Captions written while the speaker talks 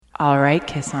All right,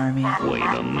 Kiss Army. Wait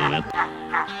a minute.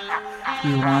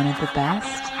 You wanted the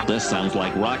best? This sounds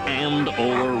like rock and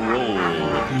or roll.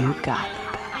 You got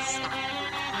the best.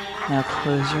 Now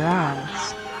close your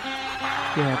eyes.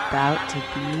 You're about to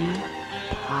be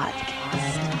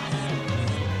podcasted.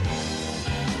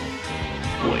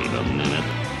 Wait a minute.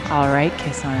 All right,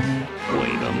 Kiss Army.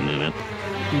 Wait a minute.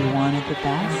 You wanted the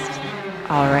best?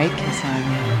 All right, Kiss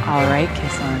Army. All right,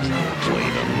 Kiss Army.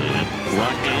 Wait a minute.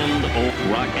 Rock and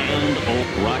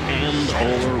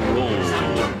or roll.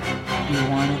 You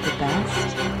wanted the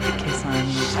best? Kiss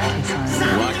Army. Kiss Army.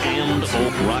 Rock and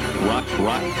rock. You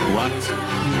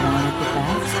wanted the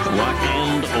best? Rock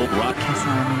and rock. Kiss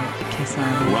Army. Kiss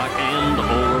Army. Rock and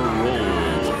or roll.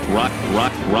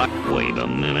 Rock. Wait a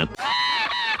minute.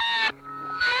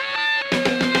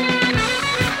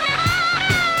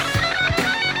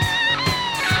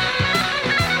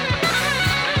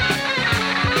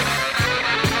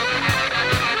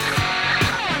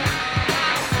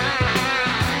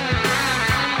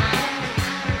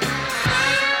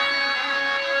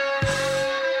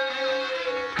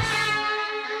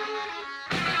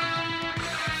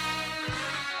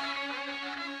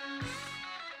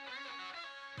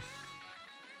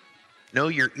 No,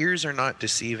 your ears are not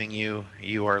deceiving you.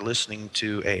 You are listening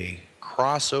to a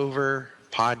crossover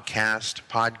podcast,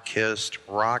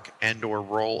 rock and or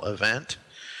roll event.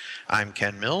 I'm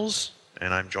Ken Mills,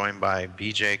 and I'm joined by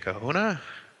BJ Kahuna.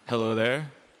 Hello there.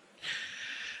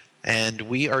 And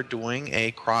we are doing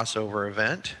a crossover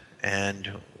event,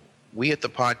 and we at the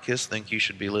podcast think you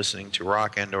should be listening to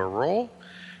rock and or roll.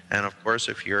 And of course,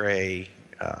 if you're a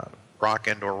rock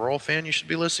and or roll fan, you should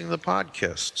be listening to the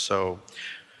podcast. So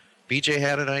BJ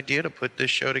had an idea to put this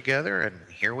show together, and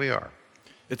here we are.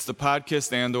 It's the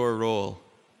podcast and or roll.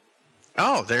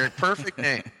 Oh, they're perfect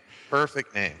name.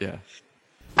 Perfect name. Yeah.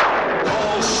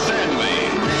 Paul Stanley.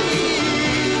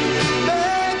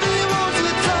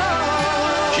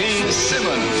 Gene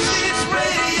Simmons.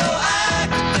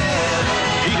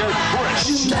 Peter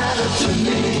Criss.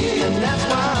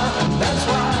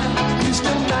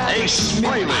 Ace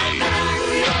Frehley.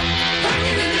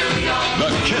 The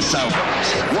Kiss albums,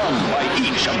 one by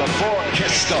each of the 4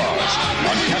 Kiss stars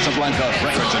on Casablanca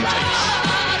Records and Tapes.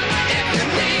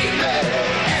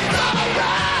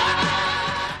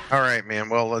 All right, man.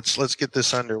 Well, let's get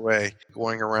this underway.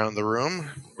 Going around the room,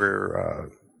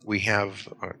 we have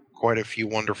quite a few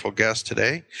wonderful guests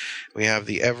today. We have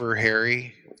the ever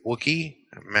hairy Wookiee,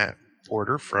 Matt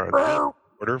Porter from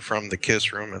the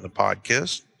Kiss Room and the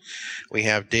Podcast. We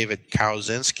have David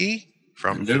Kauzinski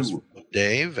from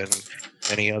Dave and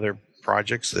many other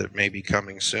projects that may be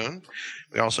coming soon.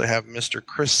 We also have Mr.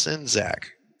 Chris Czynszak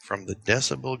from the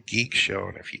Decibel Geek Show.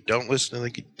 And if you don't listen to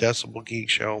the Decibel Geek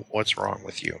Show, what's wrong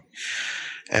with you?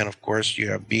 And of course, you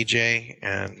have BJ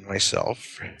and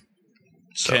myself.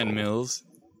 So, Ken Mills.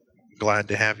 Glad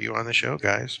to have you on the show,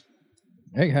 guys.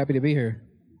 Hey, happy to be here.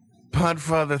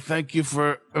 Podfather, thank you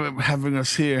for having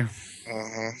us here.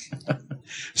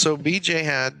 So BJ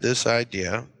had this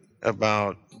idea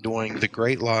about doing the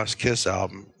Great Lost Kiss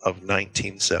album of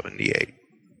 1978.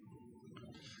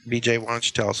 BJ, why don't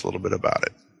you tell us a little bit about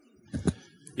it?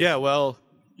 Yeah, well,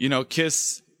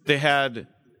 Kiss, they had,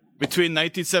 between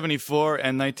 1974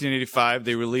 and 1985,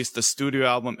 they released a studio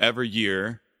album every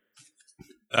year.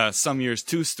 Some years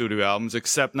 2 studio albums,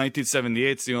 except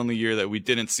 1978 is the only year that we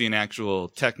didn't see an actual,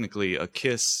 technically, a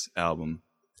Kiss album.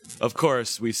 Of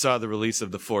course, we saw the release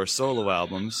of the 4 solo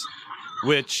albums,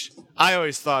 which I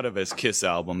always thought of as Kiss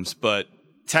albums, but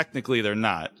technically they're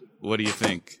not. What do you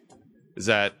think?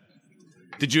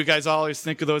 Did you guys always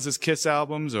think of those as Kiss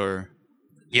albums, or?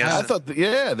 Yeah, I thought,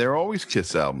 they're always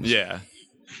Kiss albums. Yeah.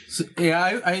 So,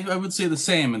 I would say the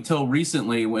same until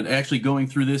recently when actually going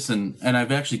through this, and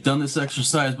I've actually done this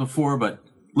exercise before, but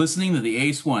listening to the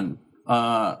Ace one,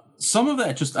 some of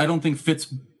that just I don't think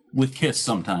fits with Kiss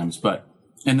sometimes,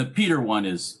 and the Peter one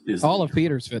is all of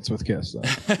Peter's fits with Kiss, though.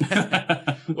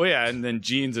 Well, yeah, and then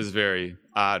Gene's is very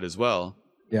odd as well.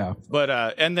 Yeah. But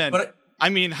I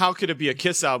mean, how could it be a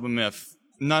Kiss album if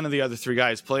none of the other 3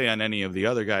 guys play on any of the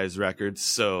other guys' records?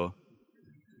 So,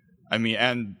 I mean,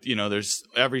 and there's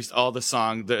all the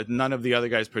song that none of the other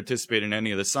guys participate in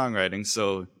any of the songwriting.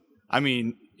 So, I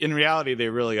mean, in reality, they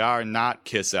really are not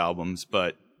Kiss albums,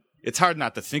 but it's hard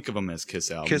not to think of them as Kiss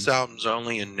albums. Kiss albums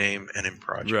only in name and in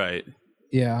project. Right.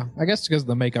 Yeah, I guess because of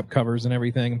the makeup covers and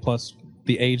everything, plus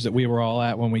the age that we were all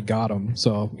at when we got them.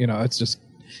 So, it's just,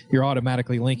 you're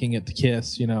automatically linking it to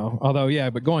Kiss, Although,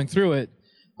 but going through it,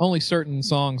 only certain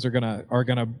songs are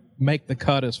gonna make the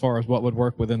cut as far as what would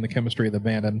work within the chemistry of the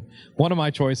band. And one of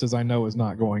my choices I know is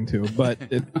not going to, but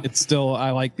it's still,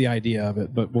 I like the idea of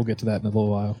it, but we'll get to that in a little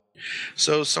while.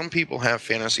 So some people have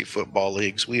fantasy football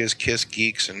leagues. We as KISS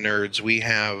geeks and nerds, we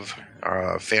have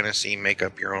fantasy make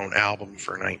up your own album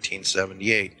for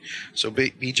 1978. So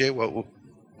BJ,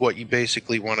 what you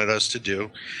basically wanted us to do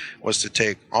was to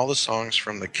take all the songs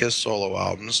from the KISS solo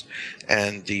albums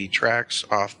and the tracks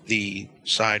off the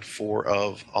side 4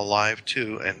 of Alive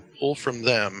 2 and pull from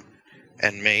them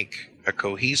and make a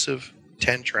cohesive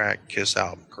 10-track KISS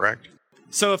album, correct?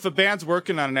 So if a band's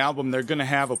working on an album, they're going to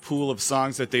have a pool of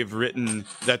songs that they've written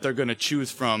that they're going to choose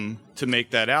from to make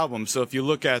that album. So if you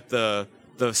look at the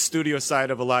studio side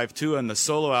of Alive 2 and the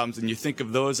solo albums, and you think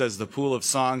of those as the pool of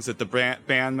songs that the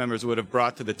band members would have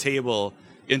brought to the table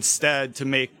instead to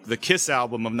make the KISS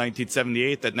album of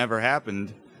 1978 that never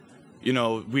happened,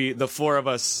 the 5 of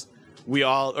us, we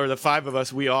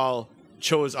all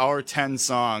chose our 10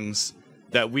 songs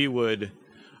that we would...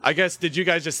 I guess, did you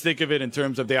guys just think of it in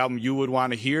terms of the album you would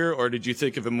want to hear, or did you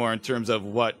think of it more in terms of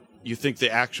what you think the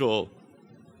actual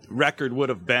record would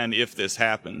have been if this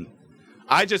happened?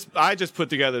 I just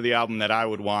put together the album that I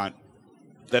would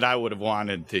have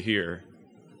wanted to hear.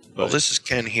 But. Well, this is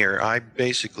Ken here. I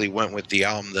basically went with the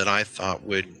album that I thought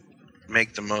would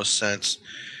make the most sense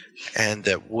and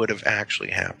that would have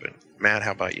actually happened. Matt,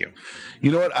 how about you?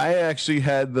 You know what? I actually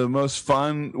had the most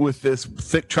fun with this,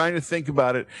 trying to think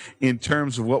about it in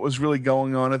terms of what was really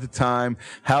going on at the time,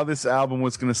 how this album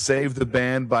was going to save the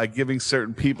band by giving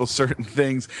certain people certain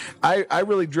things. I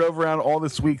really drove around all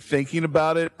this week thinking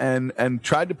about it and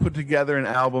tried to put together an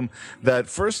album that,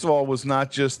 first of all, was not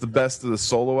just the best of the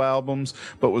solo albums,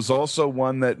 but was also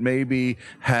one that maybe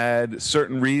had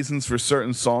certain reasons for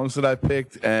certain songs that I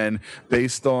picked, and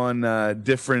based on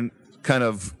different kind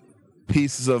of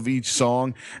pieces of each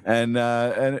song, and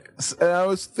I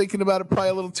was thinking about it probably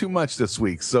a little too much this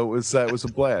week, so it was a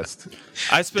blast.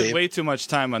 I spent way too much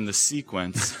time on the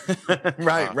sequence.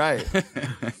 right.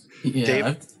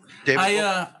 Yeah,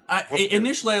 David,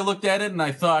 initially I looked at it and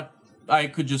I thought I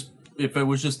could just, if it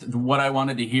was just what I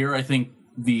wanted to hear, I think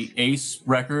the Ace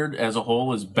record as a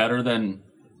whole is better than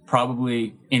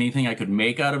probably anything I could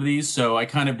make out of these. So I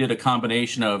kind of did a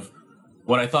combination of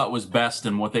what I thought was best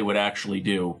and what they would actually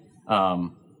do.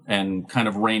 And kind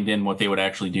of reined in what they would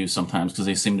actually do sometimes, because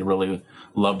they seem to really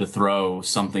love to throw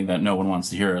something that no one wants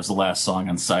to hear as the last song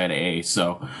on side A.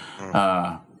 So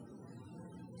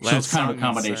it's kind of a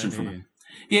combination for me.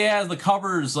 Yeah, the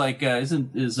covers, like, are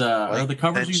the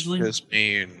covers usually?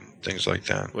 Me and things like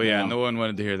that. Well, yeah, no one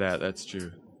wanted to hear that. That's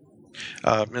true.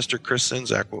 Mr. Chris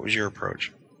Sinzak, what was your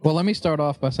approach? Well, let me start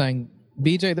off by saying,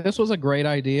 BJ, this was a great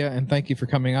idea, and thank you for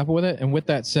coming up with it. And with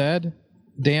that said,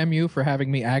 damn you for having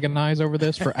me agonize over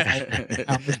this for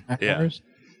hours.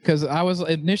 Because I was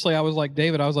like,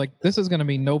 David, I was like, this is going to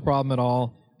be no problem at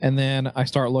all. And then I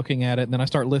start looking at it, and then I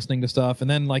start listening to stuff. And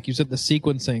then, like you said, the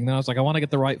sequencing. Then I was like, I want to get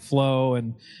the right flow.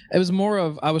 And it was more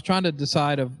of, I was trying to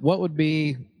decide of what would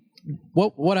be,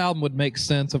 what album would make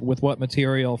sense with what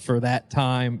material for that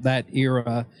time, that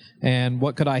era, and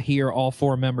what could I hear all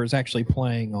 4 members actually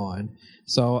playing on.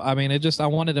 So, I mean, I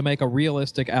wanted to make a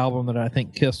realistic album that I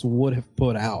think KISS would have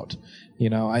put out.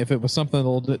 If it was something a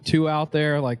little bit too out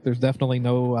there, like there's definitely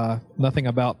nothing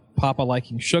about Papa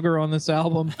liking sugar on this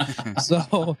album.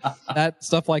 So that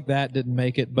stuff like that didn't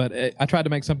make it, but I tried to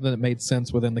make something that made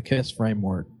sense within the KISS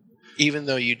framework. Even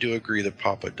though you do agree that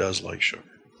Papa does like sugar.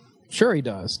 Sure he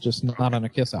does, just not on a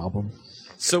KISS album.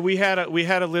 So we had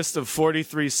a list of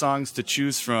 43 songs to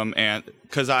choose from, and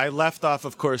because I left off,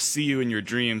 of course, "See You in Your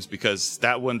Dreams" because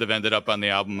that wouldn't have ended up on the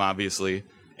album, obviously,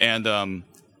 and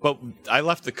but I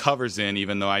left the covers in,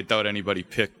 even though I doubt anybody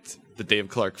picked the Dave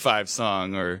Clark 5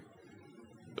 song or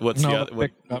what's the other.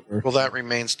 Well, that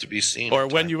remains to be seen. Or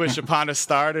 "When You Wish Upon a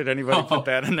Star." Did anybody put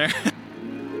that in there?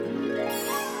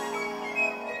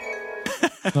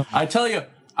 I tell you,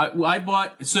 I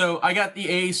got the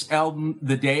Ace album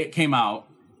the day it came out.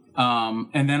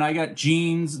 And then I got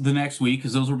Gene's the next week,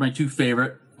 because those were my 2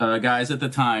 favorite guys at the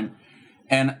time.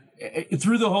 And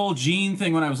through the whole Gene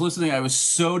thing, when I was listening, I was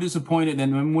so disappointed.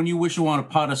 And when You Wish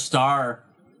Upon a Star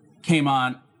came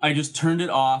on, I just turned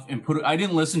it off and I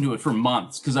didn't listen to it for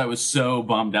months because I was so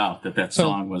bummed out that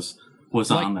song was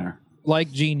on there.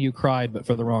 Like Gene, you cried, but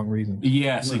for the wrong reason.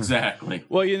 Yes, exactly.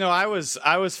 Well, I was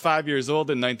 5 years old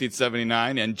in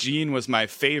 1979, and Gene was my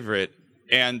favorite,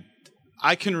 and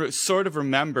I can sort of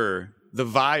remember the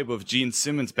vibe of Gene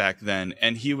Simmons back then,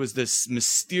 and he was this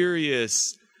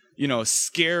mysterious,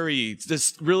 scary,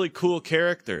 this really cool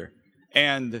character.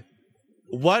 And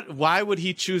why would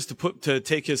he choose to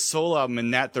take his solo album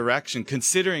in that direction,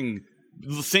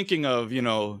 thinking of, you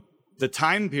know, the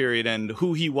time period and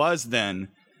who he was then?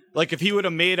 Like, if he would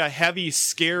have made a heavy,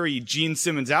 scary Gene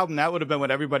Simmons album, that would have been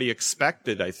what everybody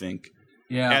expected, I think.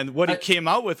 Yeah. And what he came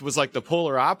out with was like the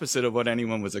polar opposite of what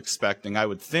anyone was expecting, I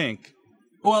would think.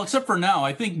 Well, except for now,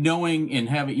 I think knowing and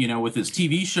having, you know, with his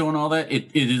TV show and all that,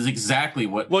 it is exactly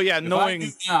what. Well, yeah, if knowing I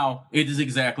knew now, it is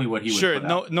exactly what he would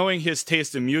put out. Knowing his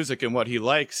taste in music and what he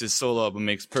likes, his solo album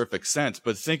makes perfect sense.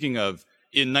 But thinking of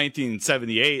in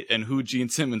 1978 and who Gene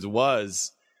Simmons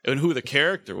was and who the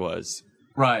character was,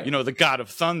 right? You know, the God of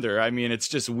Thunder. I mean, it's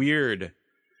just weird.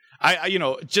 I you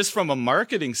know, just from a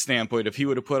marketing standpoint, if he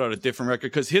would have put out a different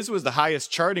record, because his was the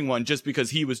highest charting one, just because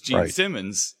he was Gene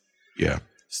Simmons. Yeah.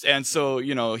 And so,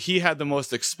 you know, he had the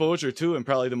most exposure to and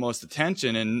probably the most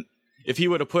attention. And if he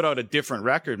would have put out a different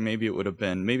record, maybe it would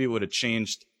have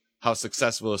changed how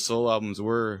successful his solo albums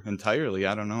were entirely.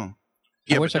 I don't know.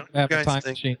 I wish I could have a time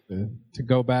machine to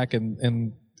go back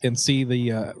and see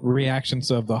the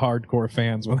reactions of the hardcore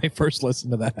fans when they first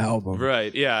listened to that album.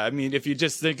 Right. Yeah. I mean, if you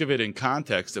just think of it in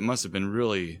context, it must have been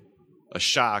really a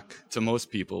shock to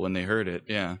most people when they heard it.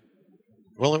 Yeah.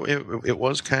 Well, it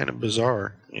was kind of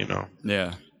bizarre, you know.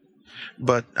 Yeah.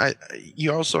 But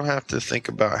you also have to think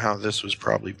about how this was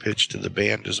probably pitched to the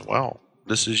band as well.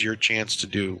 This is your chance to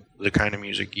do the kind of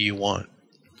music you want.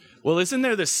 Well, isn't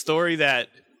there this story that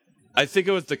I think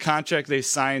it was the contract they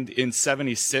signed in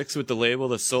 '76 with the label?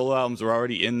 The solo albums were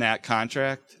already in that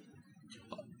contract.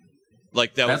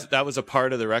 Like that was a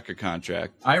part of the record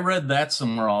contract. I read that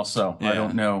somewhere also. Yeah. I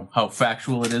don't know how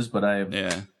factual it is, but I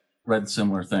have read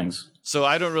similar things. So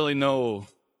I don't really know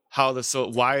how the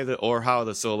solo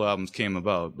albums came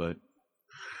about, but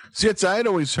See, I had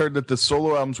always heard that the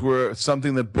solo albums were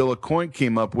something that Bill Aucoin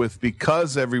came up with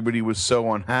because everybody was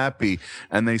so unhappy.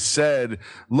 And they said,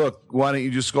 look, why don't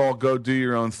you just all go do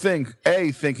your own thing?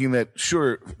 Thinking that,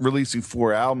 sure, releasing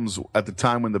 4 albums at the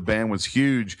time when the band was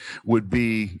huge would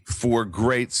be 4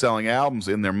 great selling albums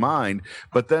in their mind.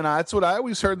 But then that's what I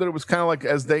always heard, that it was kind of like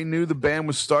as they knew the band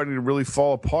was starting to really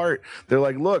fall apart, they're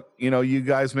like, look, you know, you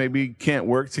guys maybe can't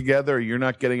work together, or you're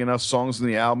not getting enough songs in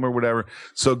the album or whatever.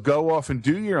 So go off and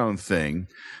do your own thing.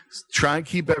 Try and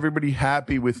keep everybody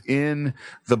happy within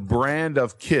the brand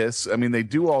of Kiss. I mean, they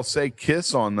do all say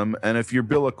Kiss on them. And if you're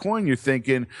Bill Aucoin, you're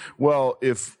thinking, well,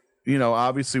 if, you know,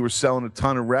 obviously we're selling a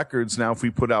ton of records now. If we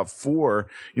put out 4,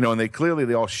 you know, and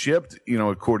they all shipped, you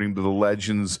know, according to the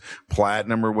legends,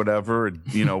 platinum or whatever,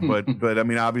 you know, but I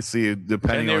mean, obviously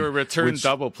depending on. And they were returned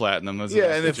double platinum. And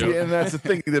that's the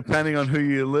thing, depending on who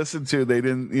you listen to, they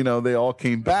didn't, you know, they all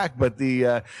came back. But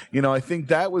you know, I think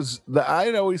that was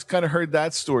I'd always kind of heard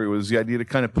that story, was the idea to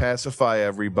kind of pacify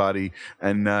everybody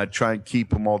and try and keep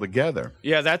them all together.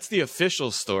 Yeah, that's the official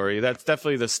story. That's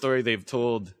definitely the story they've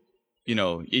told, you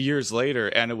know, years later,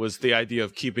 and it was the idea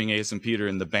of keeping Ace and Peter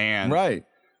in the band. Right.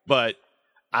 But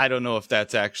I don't know if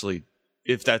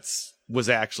was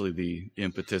actually the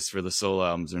impetus for the solo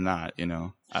albums or not, you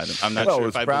know. I'm not sure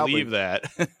if I believe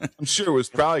that. I'm sure it was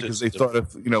probably because they thought,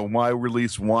 if, you know, why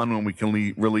release 1 when we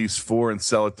can release 4 and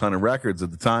sell a ton of records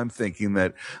at the time, thinking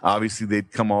that obviously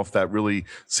they'd come off that really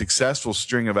successful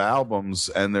string of albums,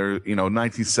 and they're, you know,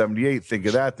 1978, think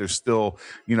of that, they're still,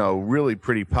 you know, really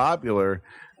pretty popular.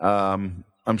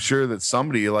 I'm sure that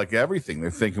somebody, like everything,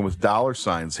 they're thinking with dollar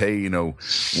signs, hey, you know,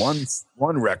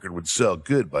 one record would sell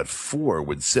good, but 4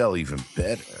 would sell even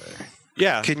better.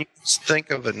 Yeah. Can you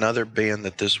think of another band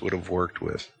that this would have worked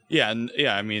with? Yeah,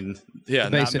 I mean,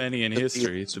 not many in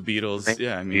history. It's the Beatles.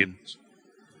 Yeah, I mean,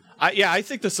 I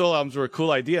think the solo albums were a cool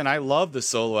idea, and I love the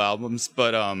solo albums.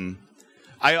 But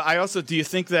I also, do you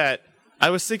think that,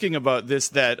 I was thinking about this,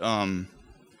 that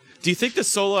do you think the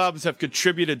solo albums have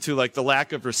contributed to, like, the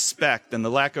lack of respect and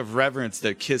the lack of reverence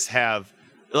that Kiss have?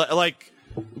 Like,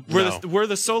 were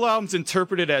the solo albums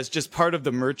interpreted as just part of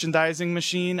the merchandising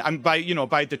machine?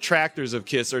 By detractors of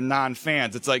Kiss or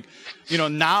non-fans. It's like, you know,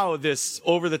 now this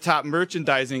over-the-top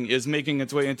merchandising is making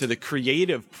its way into the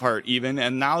creative part even,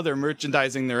 and now they're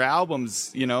merchandising their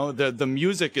albums. You know, the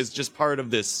music is just part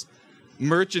of this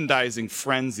merchandising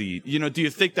frenzy. You know, do you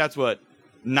think that's what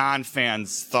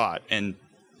non-fans thought? And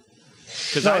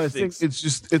no, I think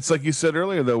it's like you said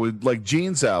earlier, though, with like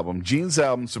Gene's album. Gene's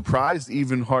album surprised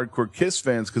even hardcore Kiss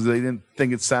fans because they didn't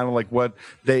think it sounded like what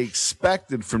they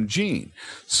expected from Gene.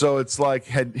 So it's like,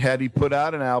 had he put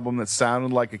out an album that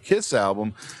sounded like a Kiss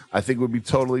album, I think it would be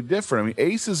totally different. I mean,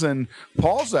 Ace's and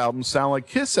Paul's albums sound like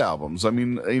Kiss albums. I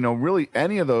mean, you know, really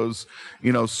any of those,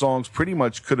 you know, songs pretty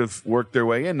much could have worked their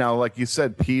way in. Now, like you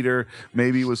said, Peter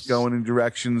maybe was going in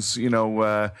directions, you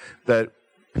know, that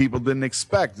people didn't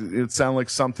expect. It sounded like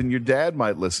something your dad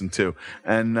might listen to.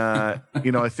 And,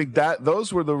 you know, I think that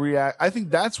those were I think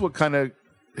that's what kind of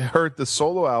hurt the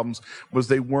solo albums, was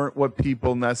they weren't what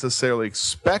people necessarily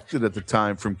expected at the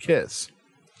time from Kiss.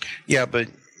 Yeah, but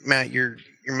Matt, you're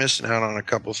missing out on a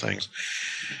couple things.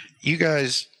 You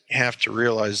guys have to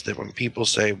realize that when people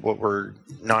say what were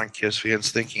non-Kiss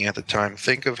fans thinking at the time,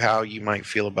 think of how you might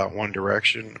feel about One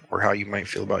Direction, or how you might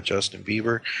feel about Justin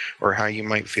Bieber, or how you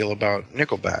might feel about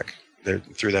Nickelback. They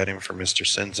threw that in for Mr.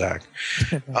 Sinzak.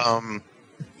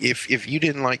 If you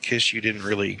didn't like Kiss, you didn't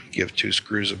really give two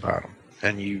screws about them,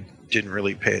 and you didn't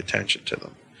really pay attention to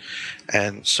them.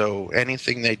 And so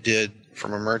anything they did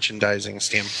from a merchandising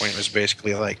standpoint was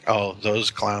basically like, oh, those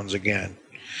clowns again.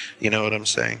 You know what I'm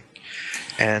saying?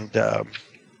 And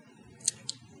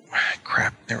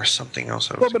crap, there was something else.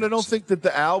 But I don't think that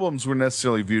the albums were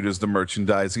necessarily viewed as the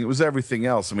merchandising. It was everything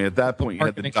else. I mean, at that point, you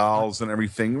had the dolls and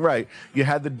everything. Right. You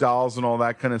had the dolls and all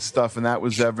that kind of stuff, and that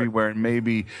was everywhere. And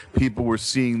maybe people were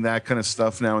seeing that kind of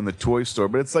stuff now in the toy store.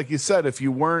 But it's like you said, if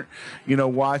you weren't, you know,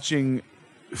 watching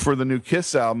for the new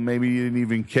Kiss album, maybe you didn't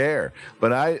even care.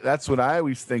 But that's what I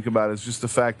always think about, is just the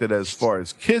fact that as far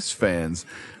as Kiss fans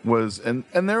was, and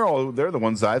they're the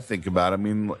ones I think about. I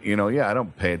mean, you know, yeah, I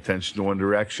don't pay attention to One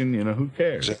Direction. You know, who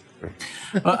cares?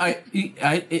 I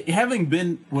having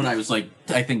been when I was like,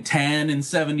 I think 10 in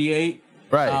 78.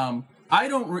 Right.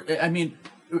 I mean,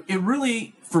 it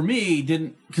really for me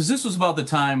didn't, because this was about the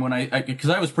time when because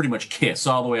I was pretty much Kiss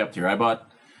all the way up here. I bought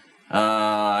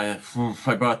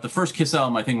the first Kiss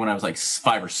album, I think, when I was like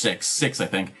 5 or 6, I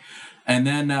think. And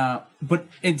then, but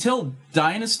until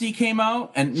Dynasty came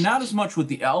out, and not as much with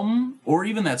the album or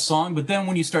even that song, but then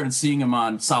when you started seeing him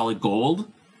on Solid Gold,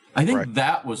 I think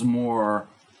that was more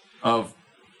of,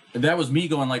 that was me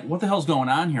going like, what the hell's going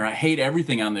on here? I hate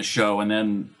everything on this show. And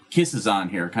then Kiss is on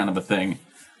here, kind of a thing.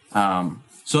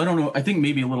 So I don't know. I think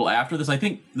maybe a little after this, I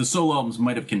think the solo albums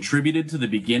might have contributed to the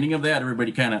beginning of that.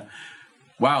 Everybody kind of,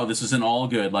 wow, this isn't all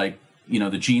good. Like, you know,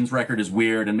 the Jeans record is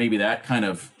weird, and maybe that kind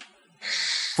of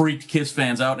freaked Kiss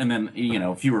fans out. And then, you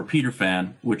know, if you were a Peter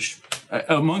fan, which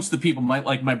amongst the people,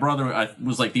 like my brother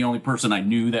was like the only person I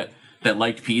knew that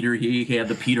liked Peter. He had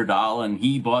the Peter doll, and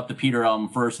he bought the Peter album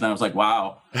first, and I was like,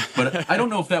 wow. But I don't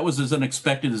know if that was as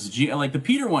unexpected as like the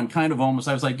Peter one. Kind of almost,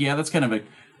 I was like, yeah, that's kind of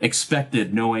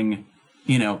expected, knowing,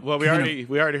 you know. Well, we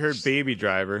already heard Baby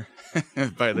Driver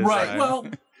by this right. time. Well.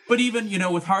 But even, you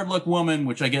know, with Hard Luck Woman,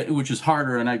 which is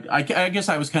harder, and I guess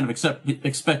I was kind of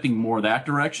expecting more that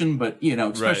direction. But, you know,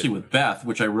 especially with Beth,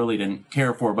 which I really didn't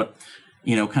care for. But,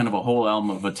 you know, kind of a whole album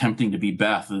of attempting to be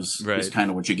Beth is kind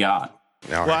of what you got.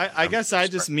 Well, I guess I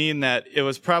just mean that it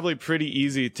was probably pretty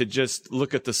easy to just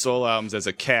look at the solo albums as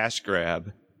a cash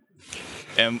grab.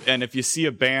 And if you see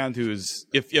a band who's,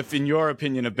 if in your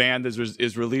opinion a band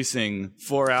is releasing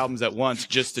 4 albums at once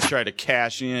just to try to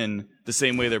cash in the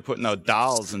same way they're putting out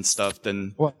dolls and stuff,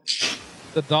 then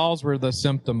the dolls were the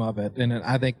symptom of it, and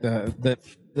I think the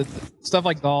stuff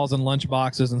like dolls and lunch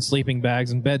boxes and sleeping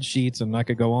bags and bed sheets, and I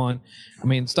could go on. I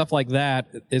mean, stuff like that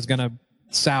is going to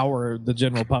sour the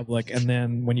general public, and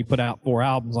then when you put out 4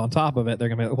 albums on top of it, they're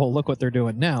gonna be like, well, look what they're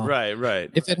doing now. Right.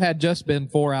 If it had just been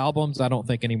 4 albums, I don't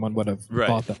think anyone would have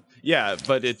thought that. Yeah,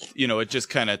 but it just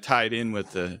kind of tied in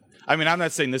with the, I mean, I'm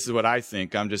not saying this is what I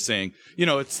think. I'm just saying, you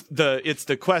know, it's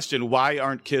the question, why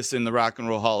aren't Kiss in the Rock and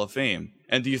Roll Hall of Fame?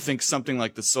 And do you think something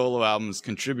like the solo albums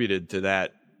contributed to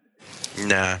that?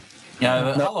 Nah.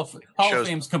 Yeah, the Hall of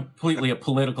Fame's completely a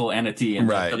political entity. And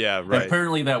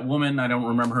apparently that woman, I don't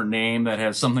remember her name, that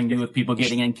has something to do with people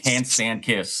getting in, can't stand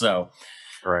Kiss. So,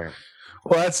 right.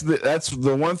 Well, that's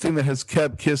the one thing that has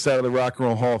kept Kiss out of the Rock and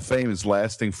Roll Hall of Fame is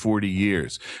lasting 40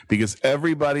 years. Because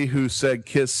everybody who said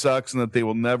Kiss sucks and that they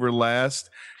will never last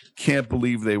can't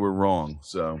believe they were wrong.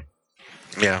 So,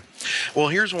 yeah. Well,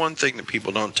 here's one thing that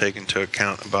people don't take into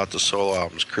account about the solo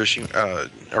albums. Christian,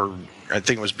 or I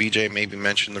think it was BJ maybe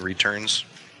mentioned the returns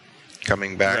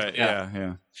coming back. Right,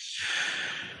 yeah.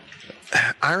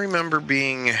 I remember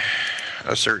being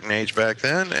a certain age back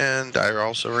then, and I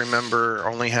also remember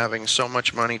only having so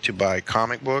much money to buy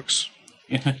comic books,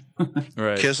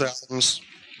 right, Kiss albums,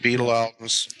 Beatle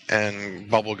albums, and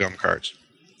bubblegum cards.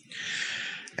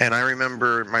 And I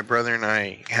remember my brother and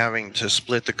I having to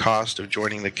split the cost of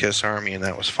joining the Kiss Army, and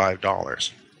that was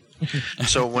 $5.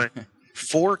 So when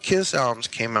 4 Kiss albums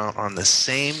came out on the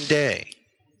same day,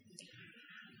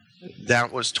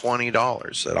 that was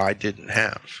 $20 that I didn't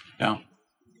have. Yeah.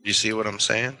 You see what I'm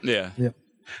saying? Yeah.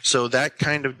 So that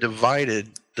kind of divided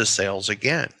the sales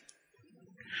again.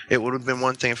 It would have been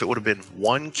one thing if it would have been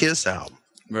 1 Kiss album.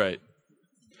 Right.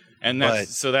 And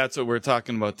that's what we're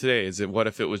talking about today. Is it what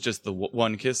if it was just the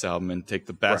one Kiss album and take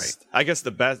the best? Right. I guess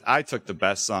the best. I took the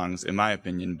best songs in my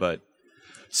opinion. But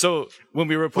so when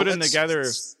we were putting together,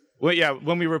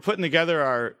 when we were putting together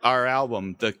our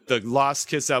album, the Lost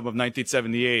Kiss album of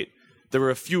 1978, there were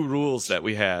a few rules that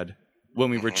we had when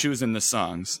we were choosing the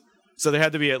songs. So there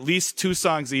had to be at least 2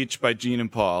 songs each by Gene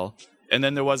and Paul, and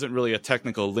then there wasn't really a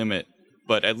technical limit,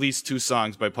 but at least 2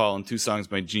 songs by Paul and 2 songs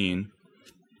by Gene.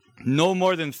 No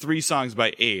more than 3 songs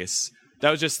by Ace. That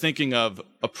was just thinking of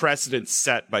a precedent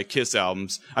set by Kiss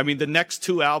albums. I mean, the next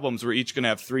 2 albums were each going to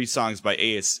have 3 songs by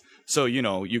Ace. So,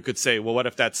 you could say, well, what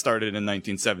if that started in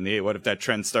 1978? What if that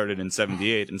trend started in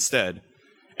 78 instead?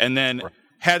 And then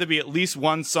had to be at least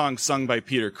 1 song sung by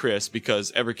Peter Criss,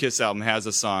 because every Kiss album has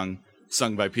a song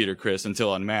sung by Peter Criss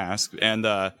until Unmasked. And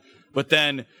but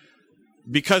then,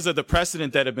 because of the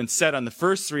precedent that had been set on the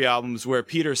first 3 albums where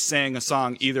Peter sang a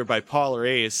song either by Paul or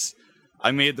Ace,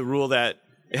 I made the rule that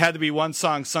it had to be 1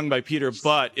 song sung by Peter,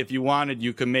 but if you wanted,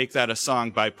 you could make that a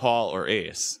song by Paul or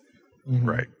Ace. Mm-hmm.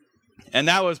 Right. And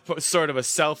that was sort of a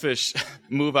selfish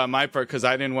move on my part, because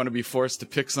I didn't want to be forced to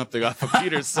pick something off of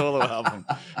Peter's solo album.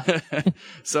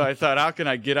 So I thought, how can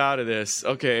I get out of this?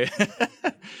 Okay.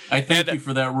 I thank you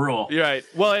for that rule. You're right.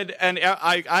 Well, and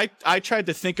I tried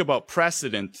to think about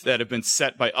precedent that had been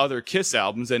set by other Kiss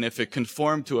albums, and if it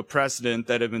conformed to a precedent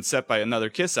that had been set by another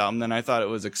Kiss album, then I thought it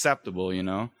was acceptable,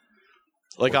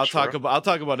 Like I'll talk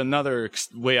about another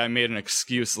way I made an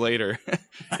excuse later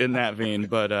in that vein,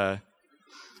 but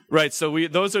right. So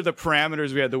those are the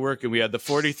parameters we had to work in. We had the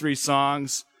 43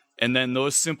 songs, and then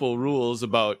those simple rules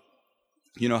about,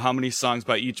 how many songs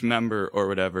by each member or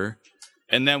whatever.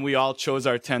 And then we all chose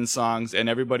our 10 songs, and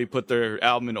everybody put their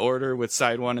album in order with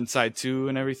side 1 and side 2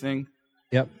 and everything.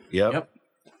 Yep. All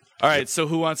right. So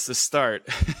who wants to start?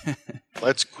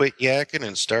 Let's quit yakking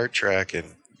and start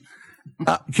tracking.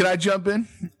 Can I jump in?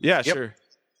 Yeah, sure.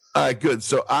 All right, good.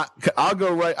 So I'll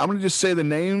go right. I'm going to just say the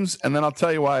names, and then I'll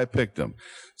tell you why I picked them.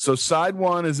 So side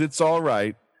 1 is It's All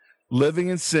Right, Living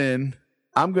in Sin.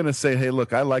 I'm going to say, hey,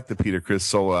 look, I like the Peter Criss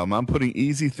solo album. I'm putting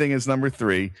Easy Thing as number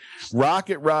 3.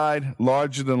 Rocket Ride,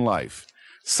 Larger Than Life.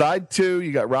 Side 2,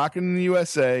 you got Rockin' in the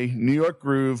USA, New York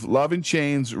Groove, Love in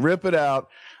Chains, Rip It Out,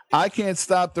 I Can't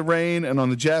Stop the Rain, and on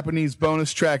the Japanese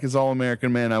bonus track is All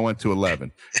American Man. I went to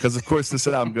 11 because, of course, this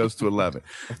album goes to 11.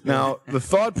 Now, the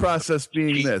thought process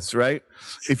being this, right?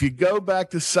 If you go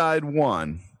back to side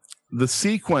 1, the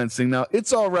sequencing, now,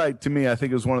 It's All Right, to me, I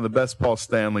think is one of the best Paul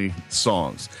Stanley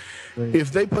songs.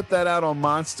 If they put that out on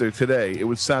Monster today, it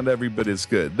would sound every bit as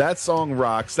good. That song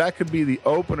rocks. That could be the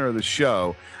opener of the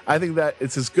show. I think that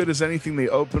it's as good as anything they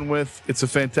open with. It's a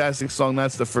fantastic song.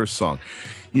 That's the first song.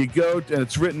 You go, and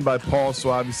it's written by Paul,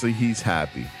 so obviously he's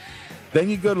happy. Then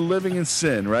you go to Living in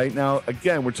Sin, right? Now,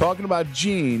 again, we're talking about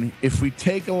Gene. If we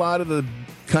take a lot of the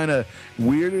kind of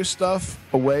weirder stuff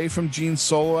away from Gene's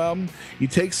solo album, you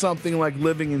take something like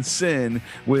Living in Sin,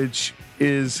 which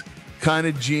is kind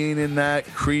of Gene in that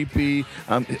creepy,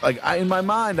 in my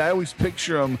mind, I always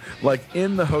picture him like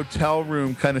in the hotel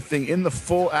room kind of thing, in the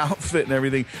full outfit and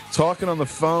everything, talking on the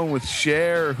phone with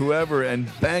Cher or whoever and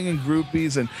banging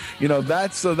groupies. And,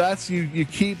 you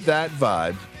keep that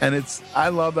vibe. And I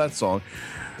love that song.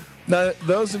 Now,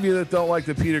 those of you that don't like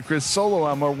the Peter Criss solo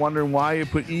album are wondering why you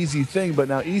put Easy Thing. But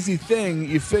now Easy Thing,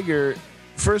 you figure,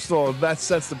 first of all, that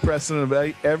sets the precedent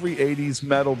of every 80s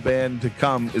metal band to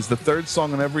come is the 3rd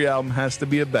song on every album has to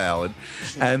be a ballad.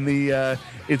 And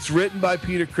it's written by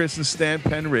Peter Criss and Stan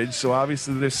Penridge, so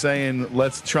obviously they're saying,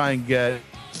 let's try and get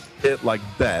it like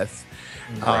Beth.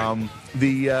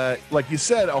 Right. Like you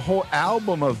said, a whole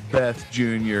album of Beth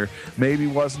Jr. maybe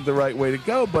wasn't the right way to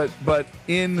go, but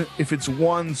if it's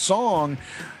one song,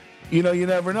 you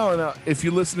never know. Now, if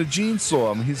you listen to Gene's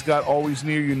song, he's got Always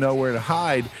Near You, Nowhere to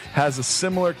Hide, has a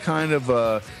similar kind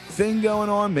of thing going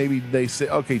on. Maybe they say,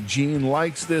 okay, Gene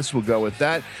likes this, we'll go with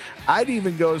that. I'd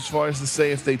even go as far as to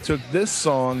say if they took this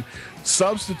song,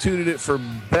 substituted it for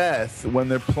Beth when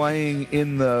they're playing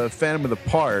in the Phantom of the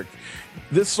Park,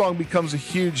 this song becomes a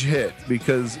huge hit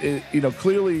because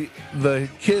clearly the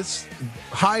Kiss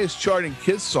highest charting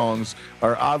Kiss songs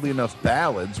are oddly enough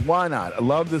ballads. Why not? I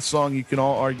love this song. You can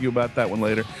all argue about that one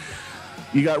later.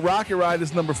 You got Rocket Ride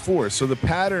as number 4. So the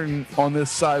pattern on this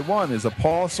side 1 is a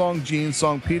Paul song, Gene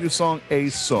song, Peter song,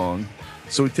 Ace song.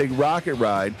 So we take Rocket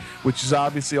Ride, which is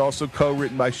obviously also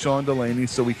co-written by Sean Delaney.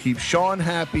 So we keep Sean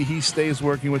happy. He stays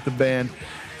working with the band.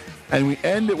 And we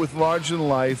end it with Larger Than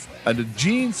Life, and a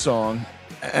Gene song,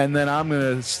 and then I'm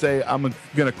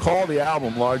gonna call the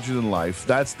album Larger Than Life.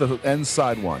 That's the end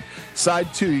side one.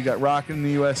 Side two, you got Rockin' in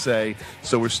the USA.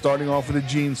 So we're starting off with a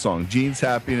Gene song. Gene's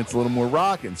happy and it's a little more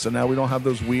rockin'. So now we don't have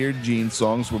those weird Gene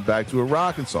songs. We're back to a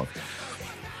rockin' song.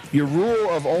 Your rule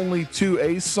of only 2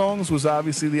 Ace songs was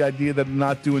obviously the idea that I'm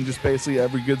not doing just basically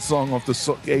every good song off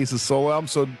the Ace's solo album.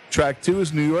 So track 2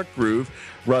 is New York Groove,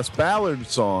 Russ Ballard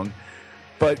song,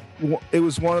 but it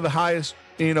was one of the highest,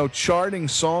 charting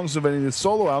songs of any of the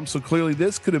solo albums. So clearly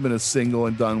this could have been a single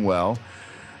and done well.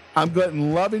 I'm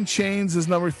getting Love in Chains is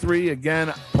number 3.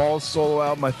 Again, Paul's solo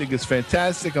album I think is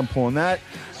fantastic. I'm pulling that.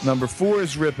 Number 4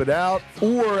 is Rip It Out.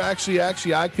 Or actually,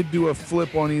 I could do a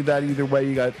flip on either way.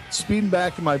 You got Speeding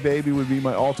Back to My Baby would be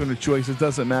my alternate choice. It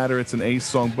doesn't matter. It's an Ace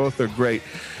song. Both are great.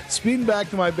 Speeding Back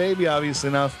to My Baby, obviously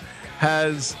enough,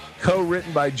 has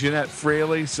co-written by Jeanette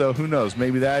Fraley. So who knows?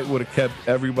 Maybe that would have kept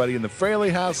everybody in the Fraley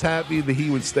house happy that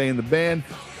he would stay in the band.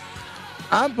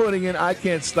 I'm putting in I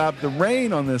Can't Stop the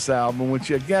Rain on this album,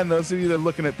 which, again, those of you that are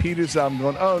looking at Peter's album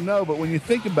going, oh, no. But when you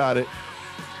think about it,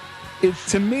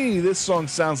 to me, this song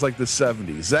sounds like the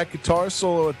 70s. That guitar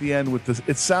solo at the end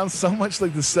it sounds so much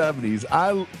like the 70s.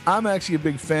 I'm actually a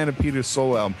big fan of Peter's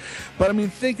solo album. But, I mean,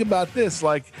 think about this.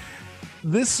 Like,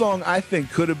 this song, I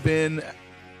think, could have been,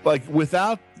 like,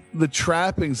 without the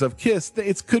trappings of Kiss,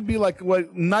 it could be like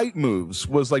what Night Moves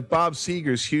was, like Bob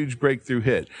Seger's huge breakthrough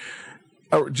hit.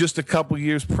 Or just a couple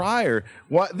years prior.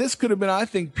 This could have been, I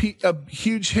think, a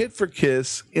huge hit for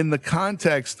Kiss in the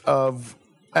context of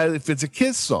if it's a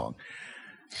Kiss song.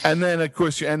 And then, of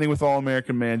course, you're ending with All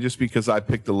American Man just because I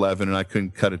picked 11 and I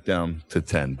couldn't cut it down to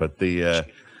 10. But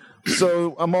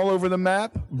so I'm all over the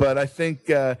map. But I think,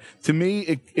 to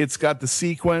me, it's got the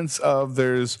sequence of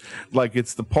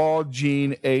it's the Paul,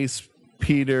 Gene, Ace,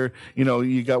 Peter,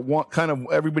 you got one kind of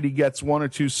everybody gets 1 or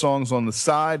 2 songs on the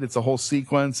side. It's a whole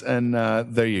sequence, and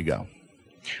there you go.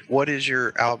 What is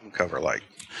your album cover like?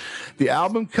 The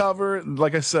album cover,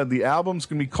 like I said, the album's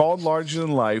going to be called Larger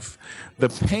Than Life. The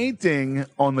painting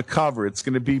on the cover, it's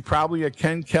going to be probably a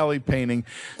Ken Kelly painting.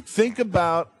 Think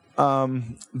about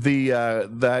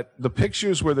the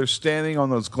pictures where they're standing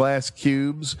on those glass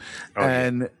cubes,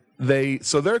 and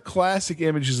they're classic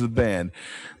images of the band,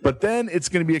 but then it's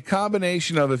going to be a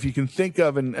combination of, if you can think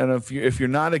of, and if you're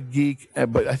not a geek,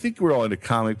 but I think we're all into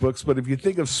comic books, but if you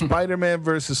think of Spider-Man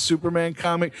versus Superman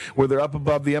comic where they're up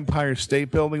above the Empire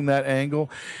State Building, that angle.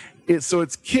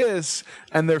 It's Kiss,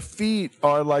 and their feet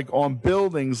are like on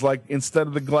buildings, like instead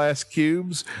of the glass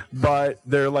cubes, but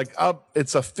they're like up.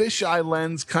 It's a fisheye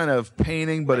lens kind of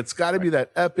painting, but it's got to be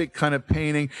that epic kind of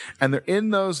painting. And they're in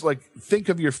those, like, think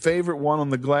of your favorite one on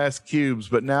the glass cubes,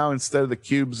 but now instead of the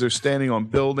cubes, they're standing on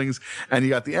buildings. And you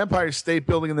got the Empire State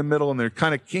Building in the middle, and they're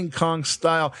kind of King Kong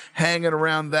style hanging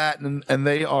around that, and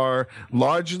they are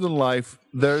larger than life.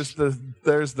 There's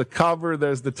the cover.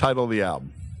 There's the title of the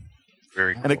album.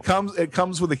 Very cool. And it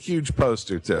comes with a huge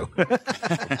poster too.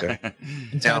 Okay.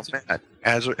 Now, Matt,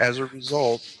 as a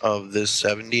result of this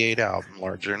 78 album,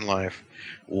 Larger Than Life,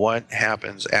 what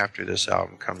happens after this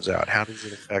album comes out? How does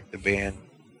it affect the band?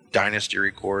 Dynasty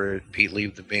recorded, Pete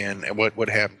leave the band, and what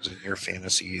happens in your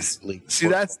fantasy league? See,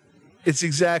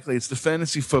 it's the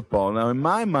fantasy football. Now, in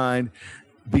my mind,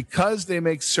 because they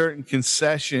make certain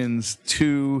concessions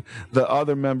to the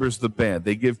other members of the band.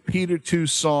 They give Peter 2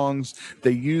 songs. They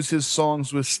use his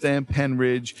songs with Stan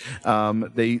Penridge.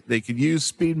 They could use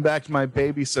Speeding Back to My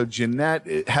Baby, so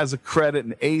Jeanette has a credit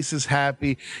and Ace is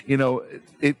happy.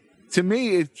 To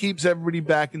me, it keeps everybody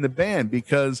back in the band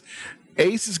because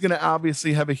Ace is going to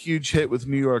obviously have a huge hit with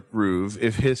New York Groove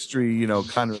if history,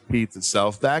 kind of repeats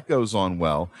itself. That goes on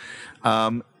well.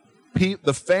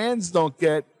 The fans don't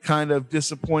get kind of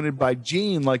disappointed by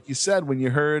Gene, like you said, when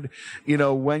you heard,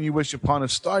 When You Wish Upon a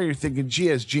Star, you're thinking, gee,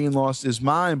 has Gene lost his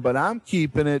mind? But I'm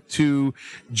keeping it to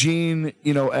Gene,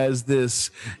 as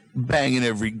this banging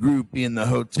every groupie in the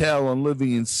hotel and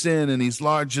living in sin, and he's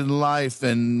larger than life,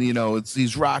 and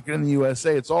he's rocking in the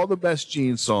USA. It's all the best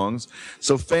Gene songs,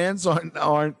 so fans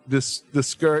aren't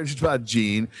discouraged about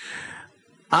Gene.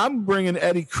 I'm bringing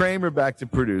Eddie Kramer back to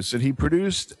produce it. He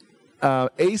produced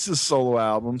Ace's solo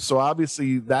album, so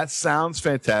obviously that sounds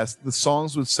fantastic. The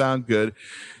songs would sound good.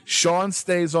 Sean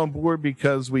stays on board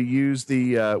because we use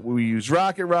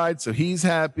Rocket Ride, so he's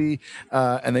happy,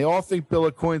 and they all think Bill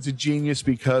Aucoin's a genius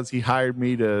because he hired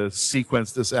me to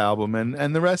sequence this album,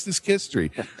 and the rest is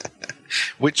history.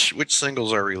 Which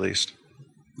singles are released,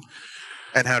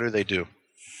 and how do they do?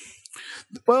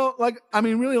 Well, like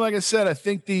I said, I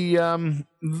think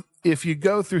if you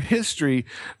go through history,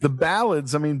 the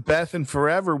ballads, Beth and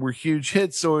Forever were huge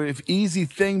hits. So if Easy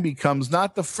Thing becomes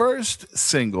not the first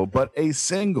single, but a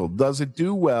single, does it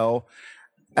do well?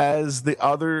 as the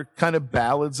other kind of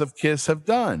ballads of Kiss have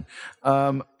done.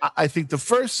 I think the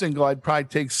first single, I'd probably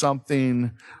take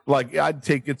something like, I'd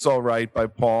take It's All Right by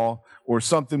Paul, or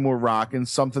something more rockin',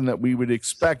 something that we would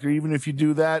expect. Or even if you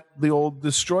do that, the old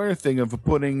Destroyer thing of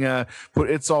putting put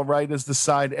It's All Right as the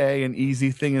side A and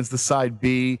Easy Thing as the side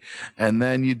B, and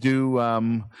then you do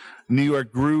New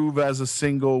York Groove as a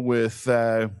single with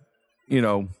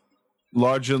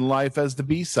Larger Than Life as the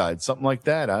B-side, something like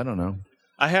that. I don't know.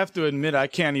 I have to admit, I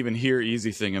can't even hear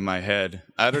Easy Thing in my head.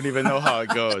 I don't even know how it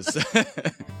goes.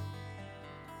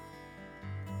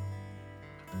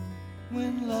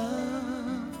 When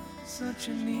love, such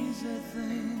an easy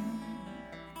thing,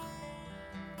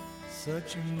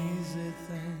 such an easy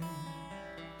thing,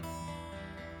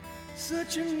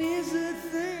 such an easy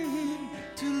thing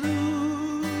to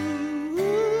lose.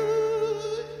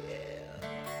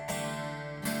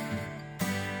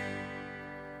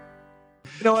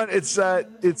 You know what? It's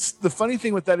the funny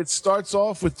thing with that. It starts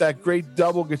off with that great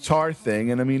double guitar thing,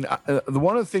 and I mean,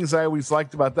 one of the things I always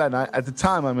liked about that. And at the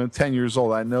time, I'm 10 years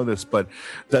old. I know this, but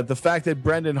that the fact that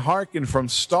Brendan Harkin from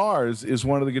Stars is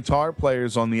one of the guitar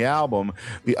players on the album.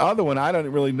 The other one, I don't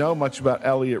really know much about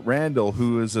Elliot Randall,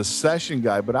 who is a session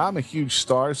guy, but I'm a huge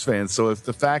Stars fan. So if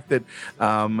the fact that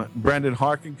Brendan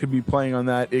Harkin could be playing on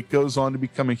that, it goes on to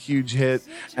become a huge hit,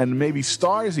 and maybe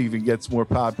Stars even gets more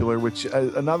popular, which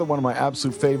another one of my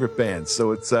absolute favorite bands.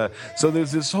 So it's so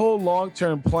there's this whole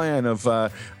long-term plan of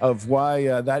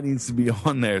why that needs to be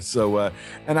on there. So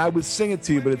and I would sing it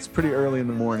to you, but it's pretty early in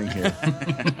the morning here.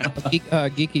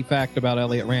 Geeky fact about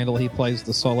Elliot Randall: he plays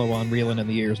the solo on "Reelin' in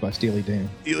the Years" by Steely Dan.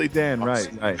 Steely Dan, right?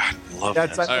 God, I love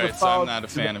That's that. All right, so I'm not a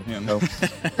fan of him.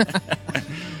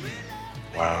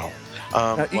 Wow.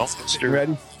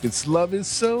 Ready? It's love is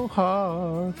so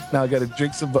hard. Now I got to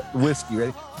drink some whiskey.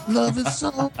 Ready? Love is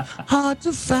so hard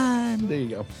to find. There you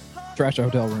go. Trash a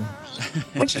hotel room.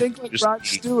 I think like Rod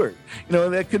Stewart.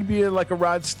 That could be like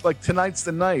Tonight's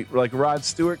the Night, like a Rod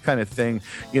Stewart kind of thing.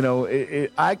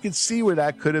 I could see where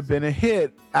that could have been a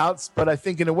hit but I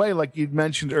think in a way, like you'd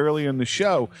mentioned earlier in the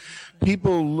show,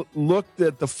 people looked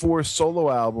at the 4 solo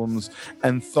albums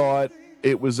and thought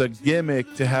it was a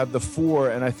gimmick to have the 4,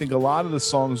 and I think a lot of the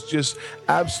songs just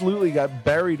absolutely got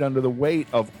buried under the weight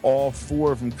of all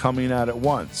 4 of them coming out at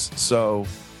once. So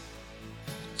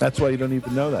that's why you don't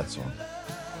even know that song.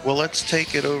 Well, let's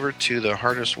take it over to the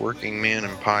hardest working man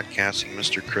in podcasting,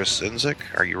 Mr. Chris Czynszak.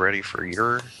 Are you ready for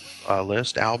your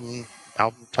list, album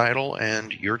title,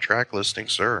 and your track listing,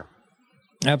 sir?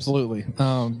 Absolutely.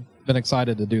 Been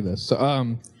excited to do this.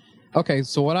 So, okay,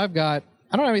 so what I've got,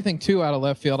 I don't have anything too out of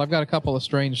left field. I've got a couple of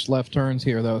strange left turns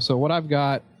here, though. So what I've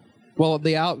got, well, do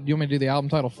you want me to do the album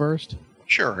title first?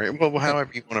 Sure. Well, however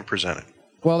you want to present it.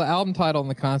 Well, the album title and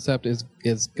the concept is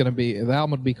going to be, the album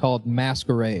would be called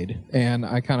Masquerade. And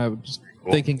I kind of just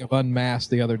thinking of Unmasked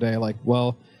the other day, like,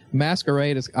 well,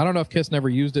 Masquerade is, I don't know if Kiss never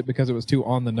used it because it was too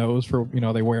on the nose for,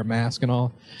 they wear a mask and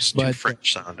all. It's too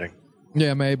French sounding.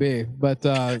 Yeah, maybe. But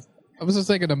I was just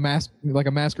thinking like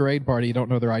a masquerade party, you don't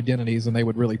know their identities, and they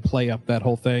would really play up that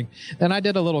whole thing. And I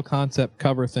did a little concept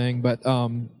cover thing, but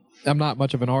I'm not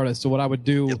much of an artist, so what I would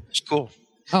do... It's cool.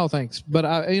 Oh, thanks. But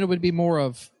it would be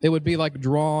it would be like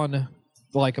drawn,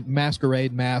 like a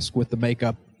masquerade mask with the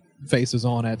makeup faces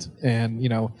on it, and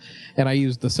and I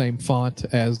used the same font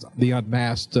as the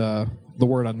Unmasked, the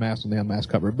word Unmasked on the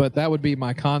Unmasked cover. But that would be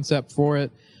my concept for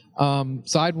it.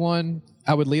 Side one,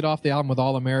 I would lead off the album with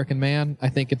All American Man. I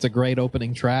think it's a great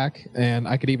opening track, and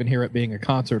I could even hear it being a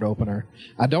concert opener.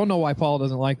 I don't know why Paul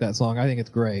doesn't like that song. I think it's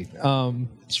great.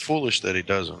 It's foolish that he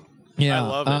doesn't. Yeah, I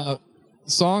love it.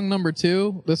 Song number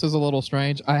 2, this is a little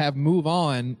strange. I have Move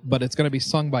On, but it's going to be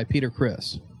sung by Peter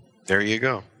Criss. There you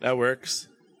go. That works.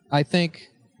 I think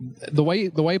the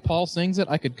way Paul sings it,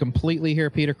 I could completely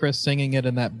hear Peter Criss singing it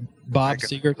in that Bob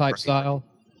Seger type style.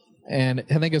 And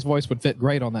I think his voice would fit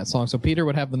great on that song. So Peter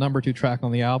would have the number 2 track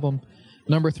on the album.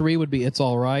 Number 3 would be It's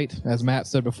All Right. As Matt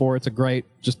said before, it's a great,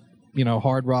 just,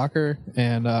 hard rocker.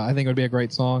 And I think it would be a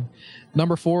great song.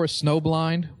 Number 4 is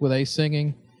Snowblind with Ace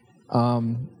singing.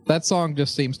 That song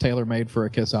just seems tailor-made for a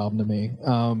Kiss album to me.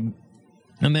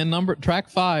 And then track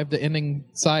 5, the ending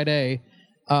side A,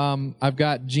 I've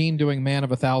got Gene doing Man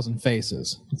of a Thousand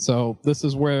Faces. So this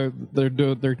is where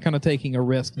they're kind of taking a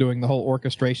risk doing the whole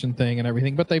orchestration thing and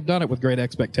everything, but they've done it with great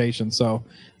expectations. So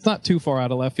it's not too far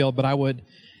out of left field, but I would,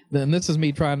 then this is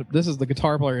the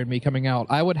guitar player in me coming out.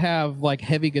 I would have like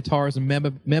heavy guitars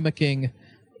mimicking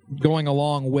going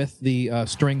along with the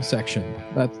string section.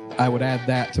 That I would add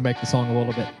that to make the song a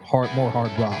little bit more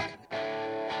hard rock.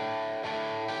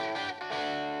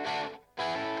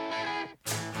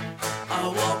 I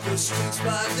walk the streets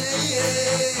by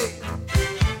day,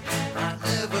 I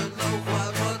never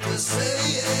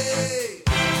say.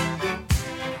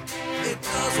 It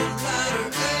doesn't matter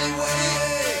anyway.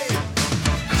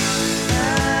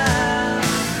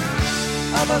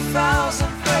 Of 1,000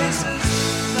 faces.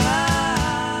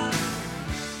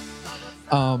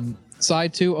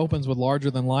 Side 2 opens with Larger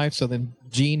Than Life, so then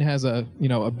Gene has a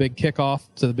big kickoff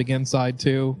to begin side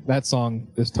 2. That song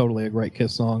is totally a great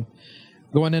Kiss song.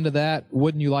 Going into that,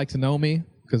 Wouldn't You Like to Know Me?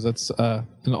 Because it's an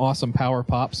awesome power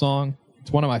pop song.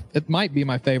 It might be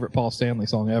my favorite Paul Stanley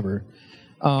song ever.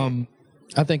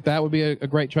 I think that would be a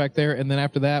great track there. And then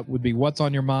after that would be What's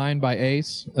on Your Mind by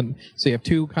Ace. And so you have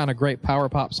two kind of great power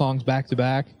pop songs back to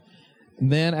back.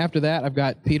 And then after that, I've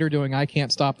got Peter doing I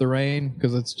Can't Stop the Rain,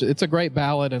 because it's a great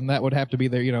ballad, and that would have to be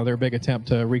their big attempt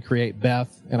to recreate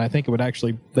Beth. And I think I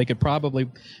think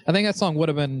that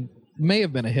song may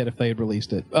have been a hit if they had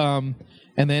released it. And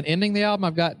then ending the album,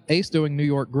 I've got Ace doing New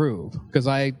York Groove, because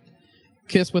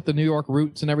Kiss with the New York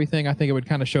roots and everything, I think it would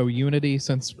kind of show unity,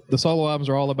 since the solo albums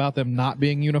are all about them not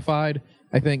being unified.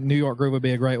 I think New York Groove would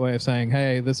be a great way of saying,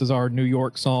 hey, this is our New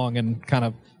York song, and kind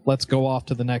of let's go off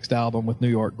to the next album with New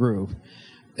York Groove.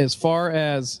 As far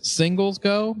as singles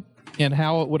go and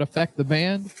how it would affect the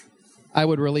band, I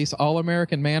would release All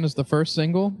American Man as the first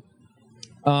single.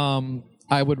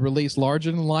 I would release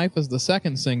Larger Than Life as the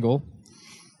second single.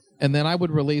 And then I would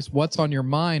release What's on Your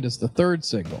Mind as the third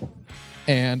single.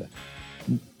 And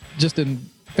just in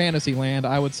fantasy land,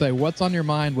 I would say What's on Your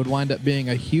Mind would wind up being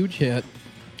a huge hit.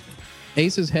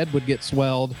 Ace's head would get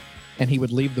swelled, and he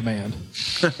would leave the band.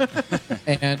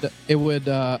 And it would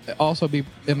also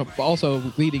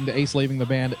leading to Ace leaving the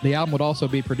band. The album would also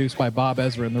be produced by Bob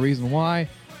Ezrin. And the reason why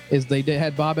is they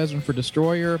had Bob Ezrin for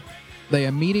Destroyer. They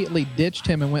immediately ditched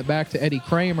him and went back to Eddie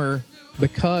Kramer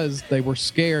because they were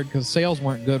scared, because sales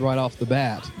weren't good right off the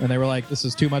bat. And they were like, this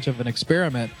is too much of an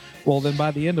experiment. Well, then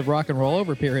by the end of Rock and Roll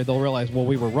Over period, they'll realize, well,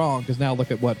 we were wrong, because now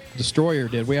look at what Destroyer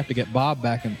did. We have to get Bob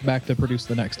back to produce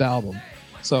the next album.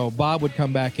 So Bob would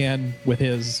come back in with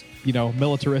his,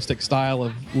 militaristic style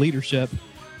of leadership,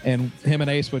 and him and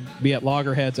Ace would be at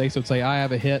loggerheads. Ace would say, I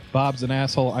have a hit. Bob's an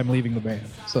asshole. I'm leaving the band.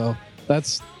 So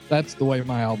that's the way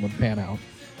my album would pan out.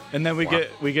 And then we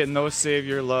get No Save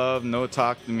Your Love, No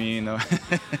Talk to Me, no.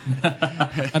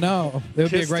 I know. It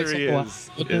would be a great solo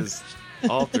is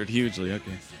altered hugely.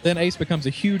 Okay. Then Ace becomes a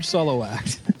huge solo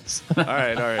act. All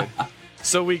right.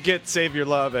 So we get Save Your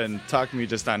Love and Talk to Me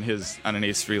just on an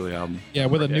Ace Frehley album. Yeah,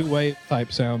 with a new wave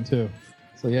type sound too.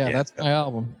 So yeah, that's my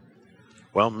album.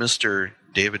 Well, Mr.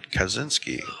 David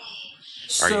Kaczynski,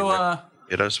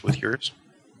 hit us with yours.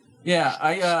 Yeah,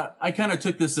 I kind of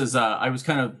took this as I was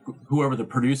kind of whoever the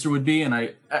producer would be, and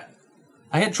I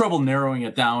had trouble narrowing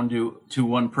it down to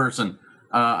one person.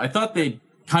 I thought they'd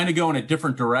kind of go in a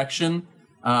different direction.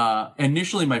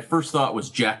 Initially, my first thought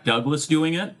was Jack Douglas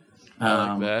doing it. I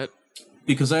like that.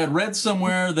 Because I had read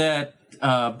somewhere that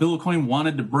Bill Aucoin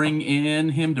wanted to bring in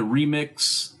him to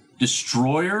remix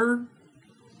Destroyer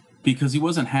because he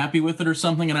wasn't happy with it or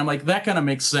something, and I'm like, that kind of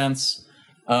makes sense.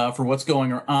 For what's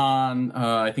going on,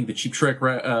 I think the Cheap Trick,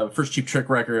 first Cheap Trick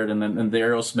record, and then the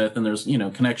Aerosmith, and there's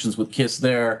connections with Kiss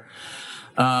there.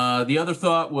 The other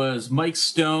thought was Mike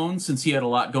Stone, since he had a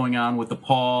lot going on with the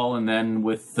Paul, and then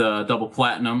with Double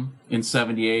Platinum in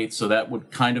 '78, so that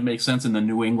would kind of make sense in the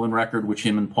New England record, which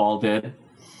him and Paul did.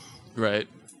 Right.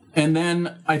 And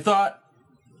then I thought,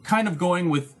 kind of going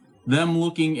with them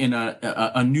looking in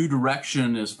a new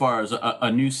direction as far as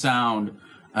a new sound.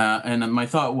 And my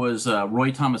thought was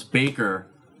Roy Thomas Baker,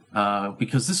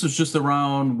 because this was just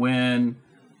around when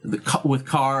with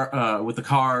the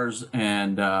Cars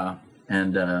and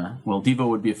Devo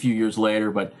would be a few years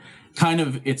later, but kind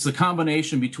of it's a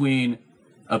combination between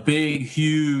a big,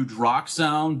 huge rock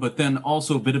sound, but then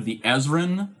also a bit of the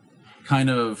Ezrin kind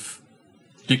of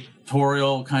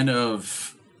dictatorial, kind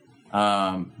of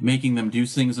making them do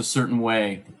things a certain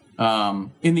way.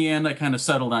 In the end, I kind of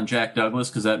settled on Jack Douglas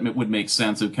because that would make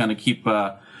sense. It would kind of keep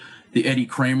the Eddie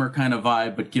Kramer kind of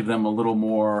vibe, but give them a little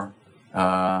more,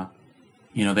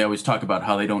 they always talk about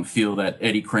how they don't feel that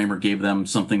Eddie Kramer gave them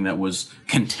something that was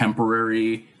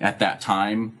contemporary at that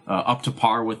time, up to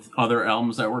par with other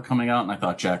albums that were coming out. And I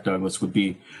thought Jack Douglas would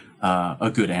be a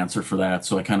good answer for that.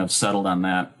 So I kind of settled on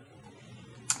that.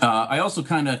 I also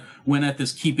kind of went at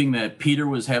this keeping that Peter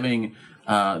was having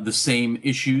the same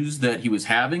issues that he was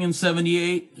having in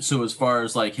 '78. So as far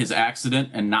as like his accident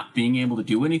and not being able to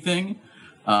do anything,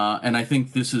 and I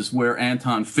think this is where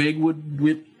Anton Fig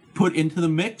would put into the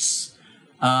mix,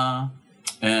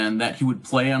 and that he would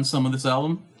play on some of this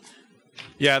album.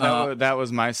 Yeah, that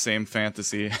was my same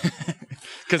fantasy.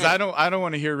 Because I don't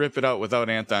want to hear "Rip It Out" without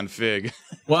Anton Fig.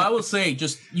 Well, I will say,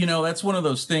 just, that's one of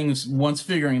those things, once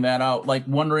figuring that out, like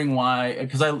wondering why,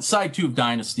 because side 2 of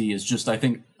Dynasty is just, I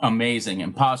think, amazing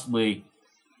and possibly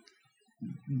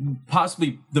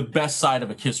the best side of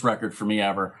a Kiss record for me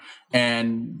ever.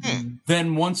 And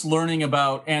then once learning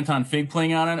about Anton Fig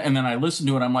playing on it, and then I listened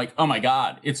to it, I'm like, oh my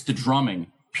God, it's the drumming.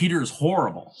 Peter's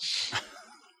horrible.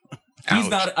 He's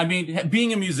not,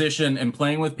 being a musician and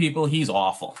playing with people, he's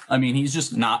awful. He's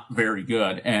just not very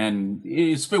good. And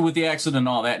it's with the accent and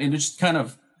all that. And it's just kind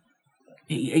of,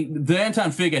 the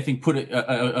Anton Fig, I think, put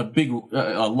a big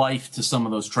life to some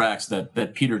of those tracks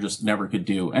that Peter just never could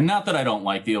do. And not that I don't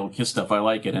like the old Kiss stuff. I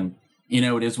like it. And,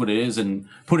 it is what it is. And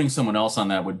putting someone else on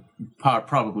that would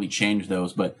probably change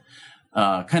those. But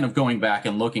kind of going back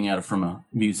and looking at it from a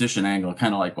musician angle,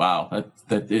 kind of like, wow,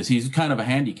 he's kind of a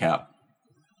handicap.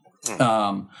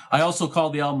 I also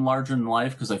called the album Larger Than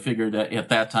Life because I figured that at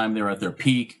that time they were at their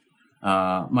peak.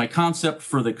 My concept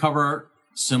for the cover art,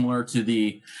 similar to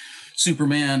the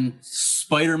Superman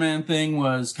Spider-Man thing,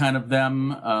 was kind of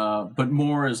them, but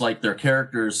more as like their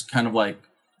characters, kind of like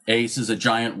Ace is a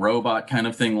giant robot kind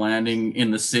of thing landing in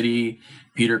the city.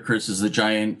 Peter Criss is a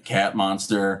giant cat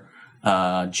monster.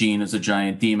 Gene is a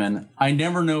giant demon. I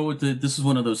never know what this is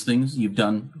one of those things we've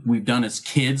done as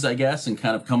kids, I guess, and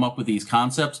kind of come up with these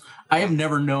concepts. I have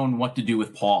never known what to do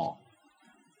with Paul.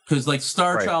 Because like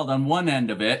Star Child on one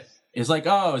end of it is like,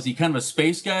 oh, is he kind of a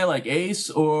space guy like Ace?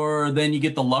 Or then you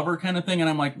get the lover kind of thing. And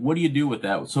I'm like, what do you do with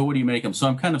that? So what do you make him? So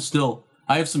I'm kind of still,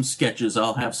 I have some sketches.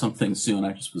 I'll have something soon.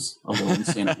 I just was a little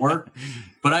insane at work.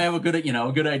 But I have a good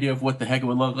idea of what the heck it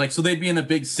would look like. So they'd be in a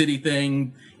big city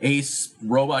thing. Ace,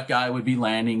 robot guy, would be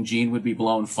landing. Gene would be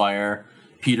blowing fire.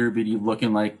 Peter would be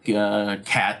looking like a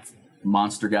cat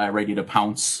monster guy ready to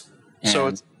pounce. So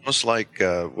it's almost like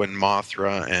when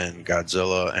Mothra and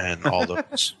Godzilla and all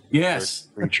those yes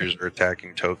creatures are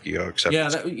attacking Tokyo. Except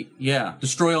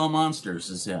destroy all monsters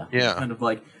is kind of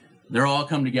like they're all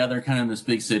come together kind of in this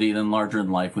big city, then Larger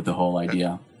Than Life with the whole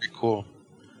idea. Pretty cool.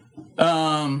 Do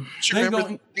you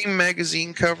remember the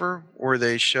magazine cover where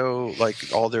they show like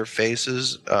all their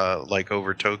faces like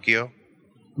over Tokyo?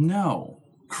 No.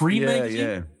 Creed magazine?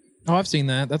 Yeah. Oh, I've seen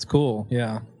that. That's cool.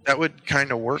 Yeah. That would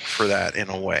kind of work for that in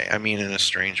a way. In a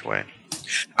strange way.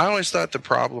 I always thought the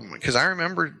problem, because I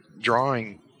remember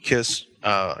drawing Kiss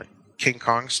King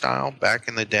Kong style back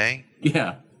in the day.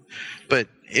 Yeah. But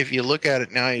if you look at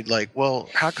it now, you'd like, well,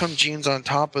 how come Gene's on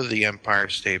top of the Empire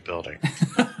State Building?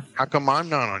 How come I'm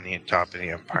not on the top of the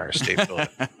Empire State Building?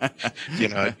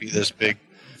 It'd be this big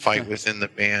fight within the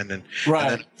band, and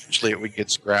then eventually it would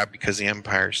get scrapped because the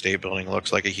Empire State Building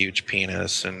looks like a huge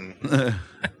penis, and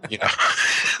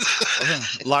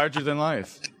Larger Than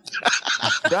Life.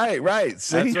 Right.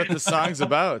 See? That's what the song's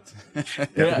about.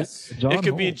 Yes. It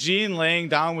could be Gene laying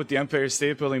down with the Empire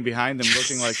State Building behind him,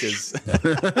 looking like his.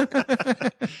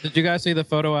 Did you guys see the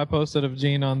photo I posted of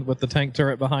Gene with the tank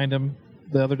turret behind him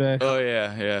the other day? Oh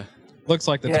yeah. Looks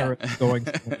like the turret is going.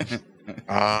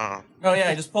 Oh yeah,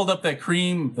 I just pulled up the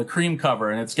cream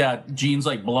cover, and it's got Gene's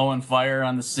like blowing fire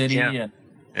on the city, and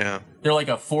they're like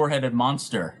a four-headed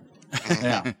monster.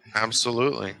 Yeah,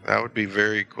 absolutely. That would be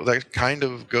very cool. That kind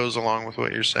of goes along with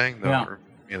what you're saying, though.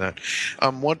 Yeah.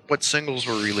 What singles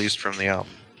were released from the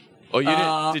album? Oh,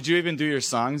 you did you even do your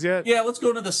songs yet? Yeah, let's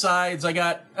go to the sides. I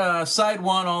got side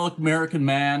 1, All American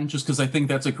Man, just because I think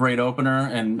that's a great opener,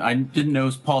 and I didn't know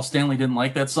Paul Stanley didn't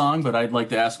like that song, but I'd like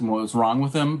to ask him what was wrong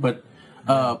with him. But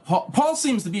Paul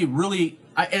seems to be really.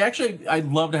 I'd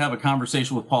love to have a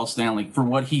conversation with Paul Stanley. For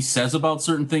what he says about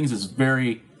certain things is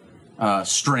very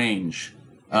strange.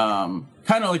 Kind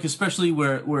of like, especially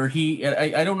where he.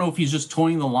 I don't know if he's just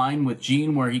toying the line with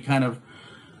Gene, where he kind of.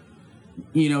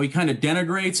 He kind of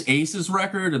denigrates Ace's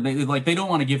record, and they don't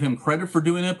want to give him credit for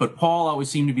doing it, but Paul always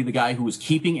seemed to be the guy who was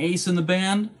keeping Ace in the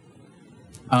band.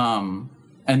 And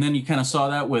then you kind of saw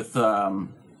that with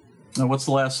what's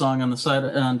the last song on the side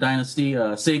on Dynasty?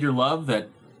 Save Your Love, that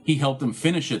he helped him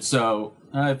finish it. So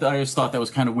I just thought that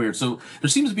was kind of weird. So there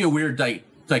seems to be a weird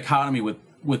dichotomy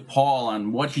with Paul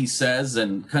on what he says,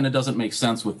 and kind of doesn't make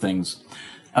sense with things.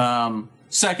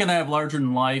 Second, I have Larger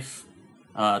Than Life,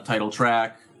 title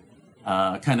track.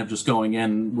 Kind of just going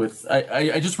in with,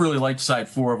 I just really liked side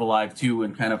 4 of Alive 2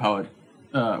 and kind of how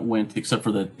it went, except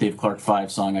for the Dave Clark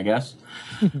 5 song, I guess.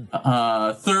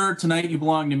 Third, Tonight You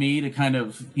Belong to Me, to kind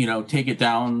of, take it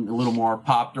down a little more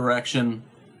pop direction.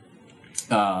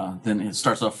 Then it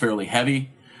starts off fairly heavy.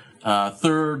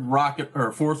 Fourth,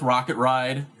 Rocket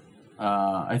Ride.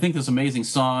 I think this amazing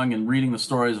song, and reading the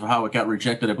stories of how it got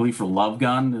rejected, I believe, for Love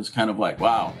Gun, is kind of like,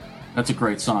 wow, that's a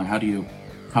great song. How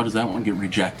does that one get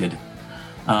rejected?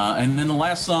 And then the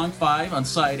last song, 5, on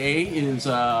side A is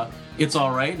It's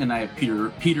Alright, and I have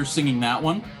Peter singing that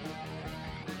one.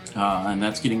 And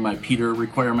that's getting my Peter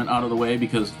requirement out of the way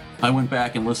because I went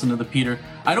back and listened to the Peter.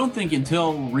 I don't think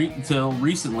until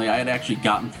recently I had actually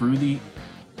gotten through the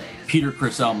Peter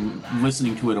Criss album,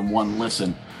 listening to it in one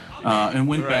listen, and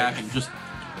went back and just...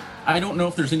 I don't know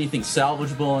if there's anything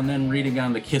salvageable, and then reading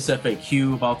on the Kiss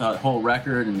FAQ about that whole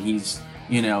record, and he's,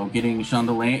 getting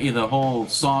Shondaland, the whole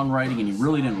songwriting, and he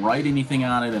really didn't write anything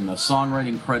on it, and the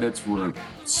songwriting credits were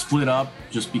split up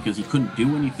just because he couldn't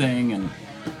do anything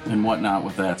and whatnot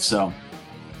with that. So,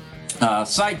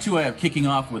 side 2 I have kicking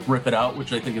off with Rip It Out,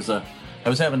 which I think is I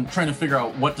was trying to figure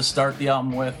out what to start the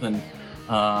album with, and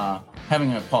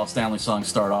having a Paul Stanley song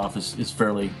start off is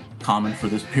fairly common for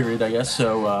this period, I guess.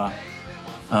 So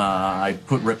I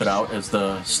put Rip It Out as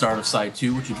the start of side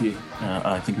 2, which would be,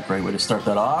 I think, a great way to start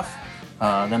that off.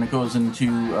 Then it goes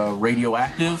into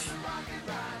Radioactive,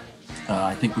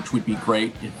 I think, which would be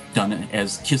great if done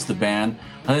as Kiss the Band.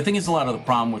 And I think it's a lot of the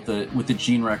problem with the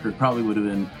Gene record. Probably would have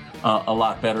been a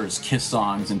lot better as Kiss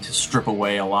songs, and to strip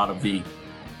away a lot of the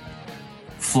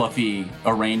fluffy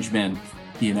arrangement.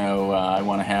 I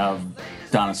want to have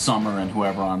Donna Summer and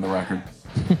whoever on the record.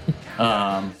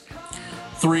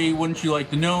 3, Wouldn't You Like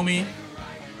to Know Me?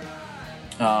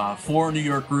 4, New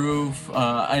York Groove.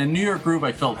 And New York Groove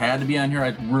I felt had to be on here.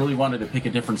 I really wanted to pick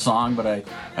a different song, but I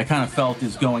kind of felt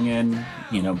as going in,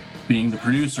 being the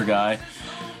producer guy,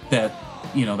 that,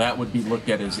 that would be looked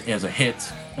at as a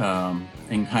hit,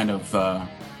 and kind of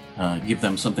give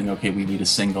them something, okay, we need a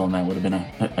single, and that would have been,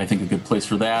 I think, a good place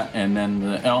for that. And then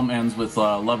the album ends with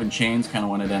Love and Chains, kind of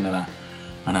wanted to end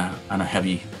on a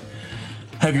heavier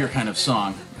kind of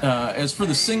song. As for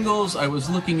the singles, I was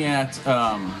looking at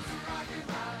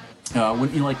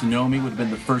Wouldn't You Like to Know Me would have been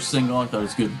the first single. I thought it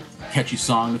was a good, catchy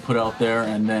song to put out there.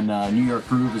 And then New York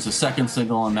Groove is the second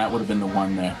single, and that would have been the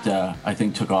one that I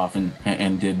think took off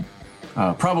and did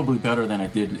probably better than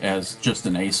it did as just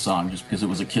an Ace song, just because it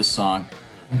was a Kiss song.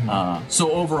 Mm-hmm.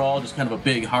 So overall, just kind of a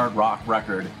big hard rock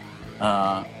record.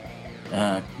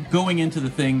 Going into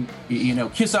the thing,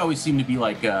 Kiss always seemed to be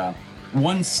like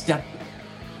one step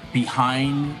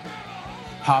behind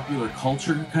popular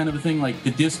culture kind of a thing. Like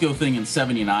the disco thing in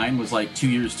 '79 was like 2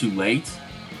 years too late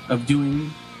of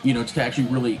doing, to actually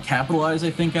really capitalize,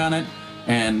 I think, on it.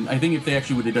 And I think if they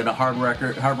actually would have done a hard rock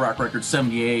record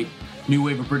 '78, new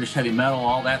wave of British heavy metal,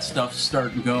 all that stuff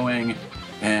started going,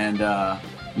 and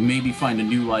maybe find a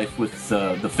new life with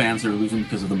the fans that are losing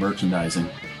because of the merchandising.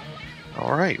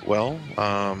 All right. Well,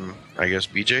 I guess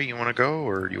BJ, you want to go,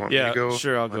 or do you want me to go? Yeah,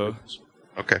 sure, I'll go.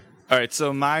 Okay. All right,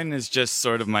 so mine is just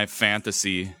sort of my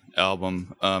fantasy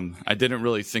album. I didn't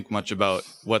really think much about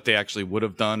what they actually would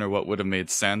have done or what would have made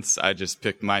sense. I just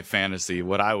picked my fantasy,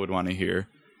 what I would want to hear.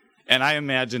 And I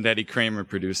imagined Eddie Kramer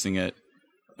producing it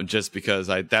just because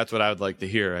that's what I would like to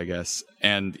hear, I guess.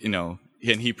 And, and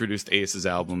he produced Ace's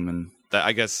album, and that,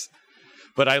 I guess.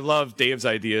 But I love Dave's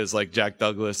ideas, like Jack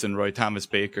Douglas and Roy Thomas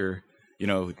Baker.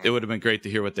 It would have been great to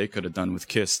hear what they could have done with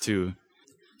Kiss, too.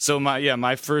 So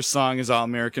my first song is All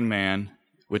American Man,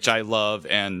 which I love,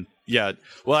 and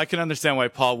I can understand why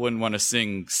Paul wouldn't want to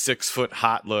sing 6 Foot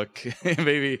Hot Look.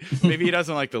 maybe he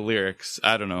doesn't like the lyrics.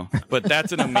 I don't know, but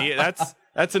that's an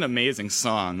amazing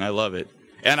song. I love it,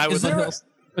 and I was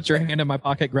put your hand in my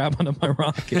pocket, grab onto my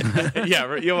rocket.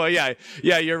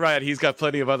 yeah, you're right. He's got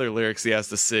plenty of other lyrics he has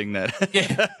to sing.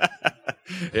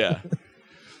 Yeah.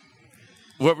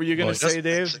 What were you going to say,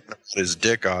 Dave? His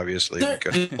dick, obviously.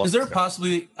 Is there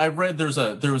possibly? I read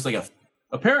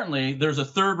apparently there's a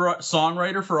third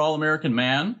songwriter for All American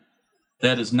Man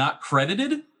that is not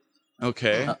credited.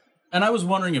 Okay. And I was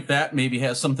wondering if that maybe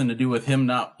has something to do with him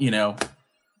not,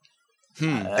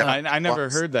 I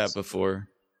never heard that before.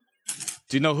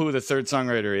 Do you know who the third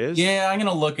songwriter is? Yeah, I'm going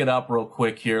to look it up real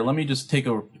quick here. Let me just take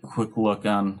a quick look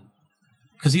on,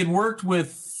 because he had worked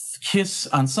with Kiss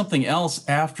on something else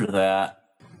after that.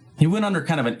 He went under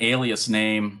kind of an alias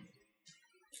name.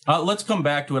 Let's come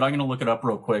back to it. I'm going to look it up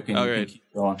real quick and you can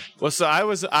keep going. Well, so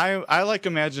I like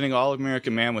imagining All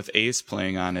American Man with Ace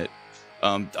playing on it.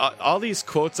 All these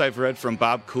quotes I've read from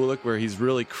Bob Kulick where he's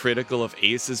really critical of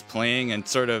Ace's playing and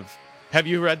sort of. Have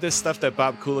you read this stuff that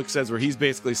Bob Kulick says where he's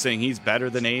basically saying he's better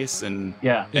than Ace and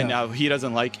now he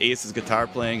doesn't like Ace's guitar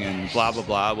playing and blah blah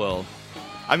blah? Well,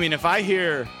 I mean, if I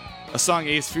hear a song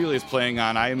Ace Frehley is playing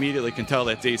on, I immediately can tell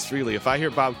that's Ace Frehley. If I hear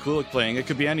Bob Kulick playing, it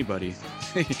could be anybody.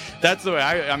 That's the way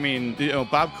I mean,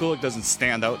 Bob Kulick doesn't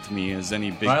stand out to me as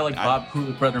any big. I like Bob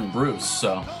Kulick better than Bruce,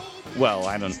 so. Well,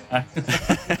 I don't know.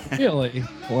 Really?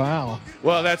 Wow.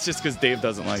 Well, that's just because Dave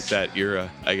doesn't like that era,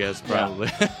 I guess, probably.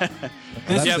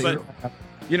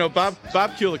 You know, Bob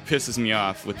Kulick pisses me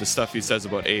off with the stuff he says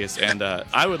about Ace, and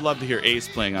I would love to hear Ace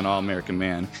playing on All American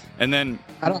Man. And then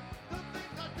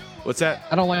what's that?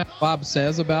 I don't like what Bob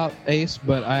says about Ace,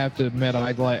 but I have to admit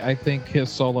I think his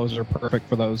solos are perfect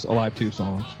for those Alive 2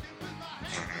 songs.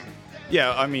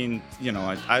 Yeah, I mean, you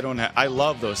know, I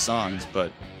love those songs,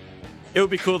 but it would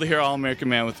be cool to hear All American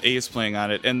Man with Ace playing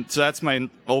on it. And so that's my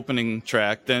opening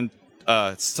track. Then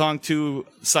song 2,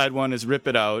 side 1 is Rip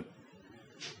It Out.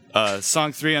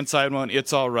 Song 3 on side 1,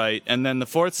 It's All Right. And then the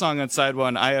 4th song on side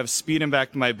 1, I have Speedin'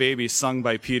 Back to My Baby, sung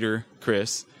by Peter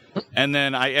Criss. And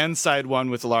then I end side 1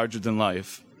 with Larger Than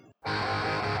Life.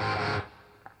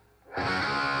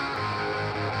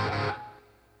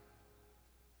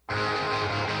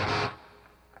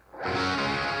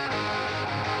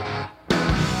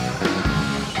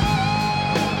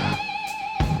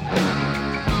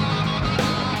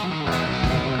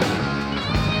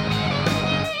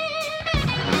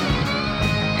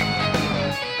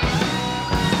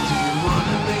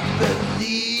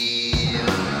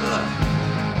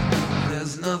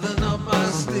 Nothing up my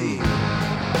sleeve.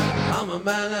 I'm a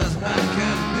man as man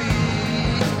can be,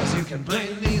 as you can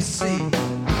plainly see.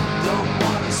 Don't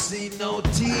wanna see no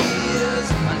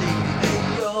tears. I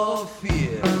alleviate your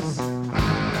fears.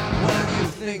 When you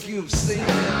think you've seen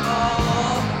it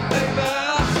all, baby,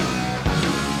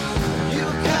 you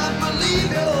can't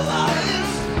believe your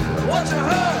lies. What you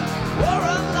heard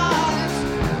were lies.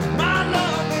 My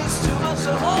love is too much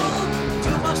to hold,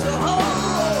 too much to hold.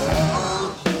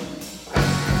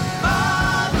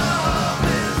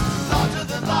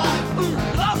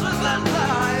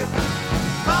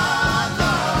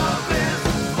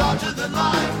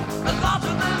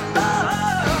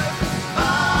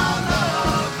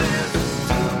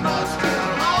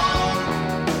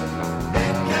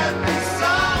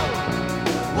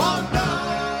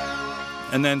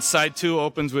 And then side 2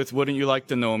 opens with Wouldn't You Like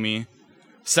to Know Me.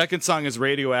 Second song is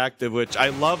Radioactive, which I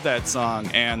love that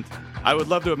song, and I would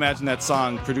love to imagine that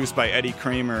song produced by Eddie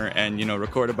Kramer and, you know,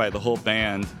 recorded by the whole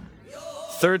band.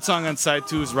 Third song on side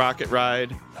 2 is Rocket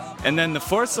Ride. And then the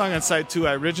 4th song on side 2,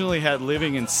 I originally had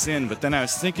Living in Sin, but then I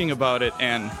was thinking about it,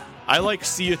 and I like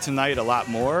See You Tonight a lot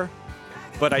more,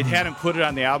 but I hadn't put it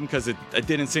on the album because it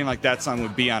didn't seem like that song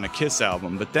would be on a Kiss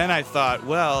album. But then I thought,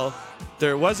 well,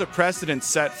 there was a precedent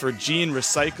set for Gene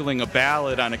recycling a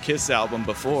ballad on a Kiss album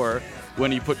before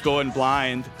when he put Going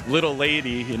Blind, Little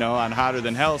Lady, you know, on Hotter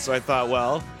Than Hell. So I thought,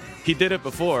 well, he did it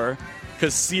before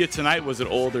because See You Tonight was an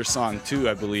older song too,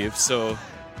 I believe. So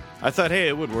I thought, hey,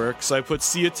 it would work. So I put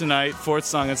See You Tonight, 4th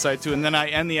song on side 2, and then I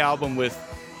end the album with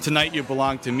Tonight You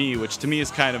Belong to Me, which to me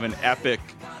is kind of an epic.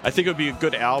 I think it would be a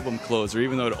good album closer,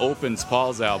 even though it opens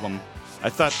Paul's album. I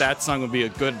thought that song would be a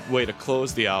good way to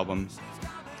close the album.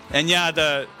 And yeah,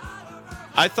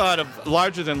 I thought of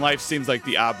Larger Than Life seems like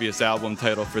the obvious album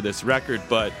title for this record,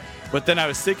 but then I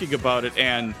was thinking about it,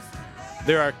 and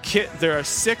there are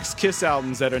 6 Kiss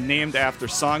albums that are named after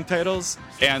song titles,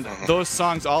 and those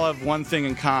songs all have one thing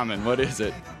in common. What is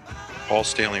it? Paul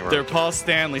Stanley wrote They're them. Paul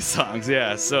Stanley songs,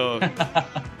 yeah. So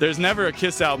there's never a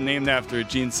Kiss album named after a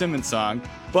Gene Simmons song,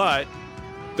 but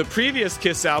the previous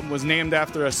Kiss album was named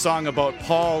after a song about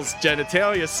Paul's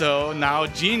genitalia, so now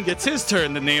Gene gets his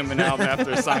turn to name an album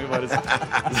after a song about his...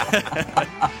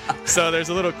 So there's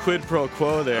a little quid pro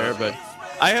quo there, but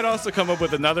I had also come up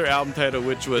with another album title,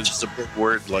 which was... Just a big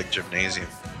word like gymnasium.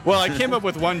 Well, I came up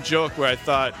with one joke where I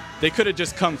thought they could have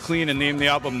just come clean and named the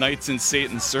album Nights in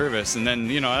Satan's Service, and then,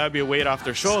 you know, that'd be a weight off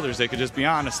their shoulders. They could just be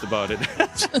honest about it.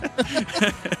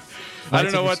 I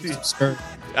don't know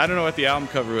what the album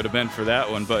cover would have been for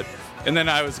that one, but... And then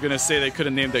I was going to say they could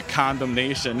have named it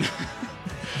Condemnation.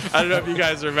 I don't know if you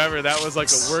guys remember, that was like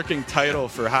a working title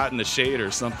for Hot in the Shade or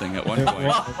something at one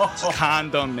point.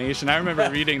 Condemnation. I remember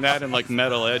reading that in like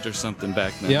Metal Edge or something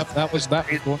back then. Yep, that was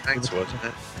Nights, wasn't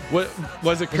it? What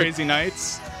was it? Crazy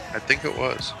Nights? I think it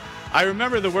was. I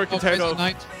remember the working title.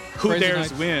 Who Crazy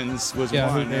Dares Nights. Wins was Yeah,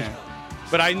 one. Who Dares. Yeah.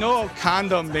 But I know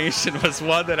Condemnation was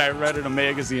one that I read in a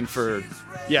magazine for,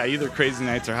 either Crazy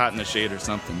Nights or Hot in the Shade or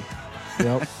something.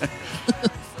 Yep.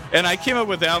 And I came up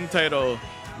with the album title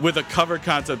with a cover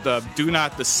concept of Do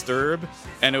Not Disturb,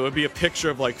 and it would be a picture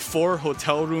of like 4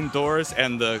 hotel room doors,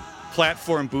 and the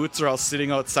platform boots are all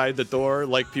sitting outside the door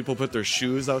like people put their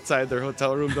shoes outside their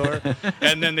hotel room door.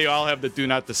 And then they all have the Do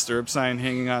Not Disturb sign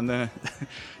hanging on the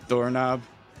doorknob.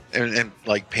 And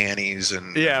like panties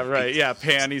and... Yeah, right. Yeah,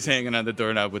 panties hanging on the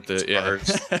doorknob with the... Yeah.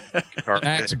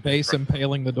 Axe bass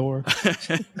impaling the door.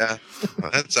 Yeah,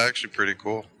 that's actually pretty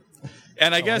cool.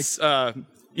 And I guess,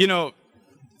 you know,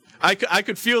 I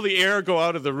could feel the air go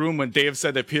out of the room when Dave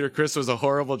said that Peter Criss was a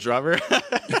horrible drummer.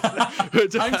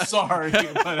 I'm sorry,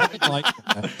 but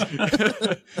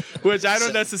which I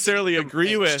don't necessarily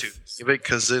agree with. David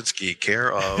Kaczynski,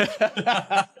 care of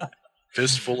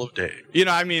Fistful of Dave. You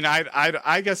know, I mean,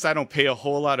 I guess I don't pay a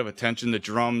whole lot of attention to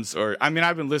drums, or I mean,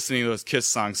 I've been listening to those Kiss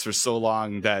songs for so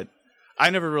long that I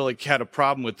never really had a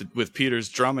problem with Peter's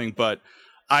drumming, but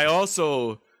I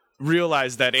also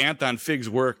realized that Anton Fig's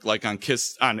work, like on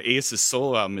Ace's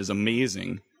solo album, is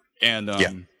amazing, and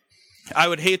I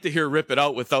would hate to hear Rip It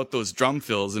Out without those drum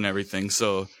fills and everything.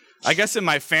 So I guess in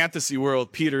my fantasy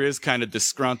world, Peter is kind of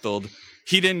disgruntled.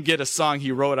 He didn't get a song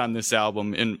he wrote on this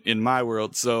album in my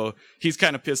world, so he's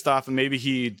kind of pissed off, and maybe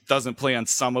he doesn't play on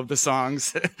some of the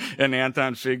songs, and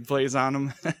Anton Fig plays on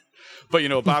them. But you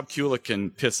know, Bob Kulick can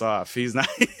piss off. He's not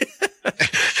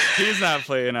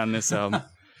playing on this album.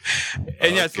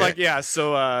 And yeah, it's like,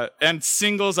 so, and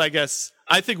singles, I guess,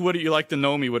 I think Wouldn't You Like to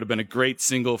Know Me would have been a great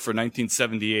single for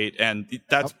 1978, and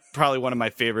that's probably one of my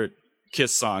favorite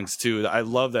Kiss songs, too. I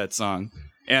love that song.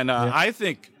 And I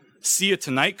think See You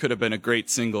Tonight could have been a great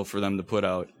single for them to put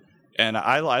out. And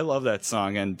I love that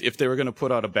song, and if they were going to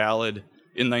put out a ballad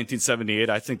in 1978,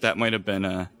 I think that might have been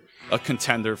a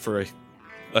contender for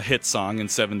a hit song in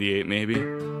 78, maybe.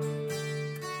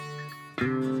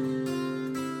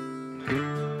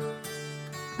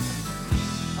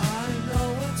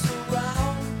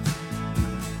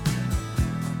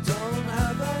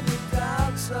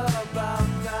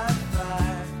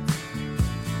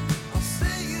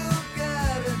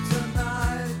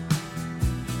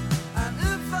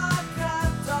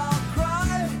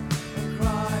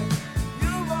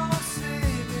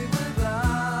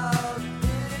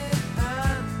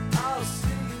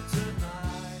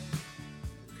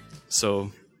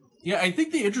 So, yeah, I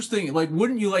think the interesting, like,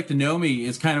 Wouldn't You Like to Know Me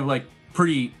is kind of like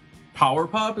pretty power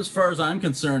pop as far as I'm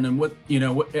concerned, and what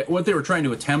they were trying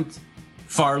to attempt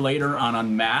far later on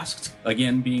Unmasked,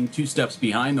 again being 2 steps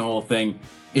behind the whole thing,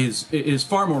 is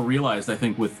far more realized, I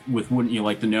think, with Wouldn't You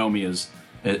Like to Know Me as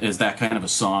that kind of a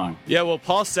song. Yeah, well,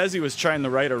 Paul says he was trying to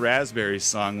write a Raspberries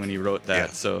song when he wrote that.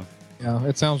 Yeah. So Yeah,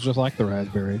 it sounds just like the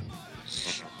Raspberries.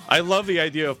 I love the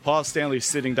idea of Paul Stanley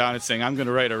sitting down and saying, "I'm going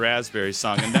to write a Raspberry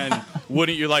song," and then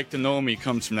 "Wouldn't You Like to Know Me"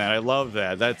 comes from that. I love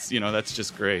that. That's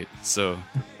just great. So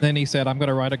Then he said, "I'm going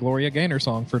to write a Gloria Gaynor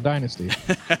song for Dynasty."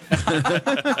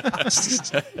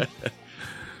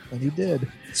 And he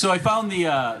did. So I found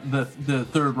the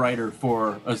third writer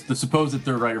for the supposed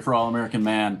third writer for All American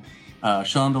Man.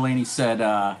 Sean Delaney said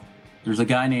there's a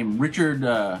guy named Richard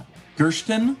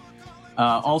Gershton,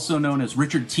 also known as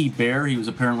Richard T. Bear. He was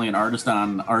apparently an artist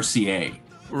on RCA.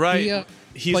 right,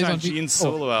 he's plays on on Gene's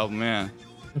solo album, yeah.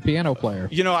 The piano player.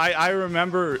 You know, I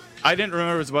remember, I didn't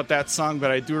remember it was about that song,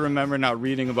 but I do remember now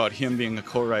reading about him being a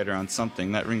co-writer on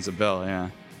something. That rings a bell, yeah.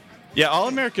 Yeah, All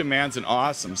American Man's an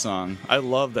awesome song. I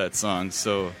love that song,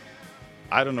 so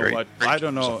I don't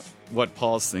know what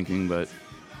Paul's thinking, but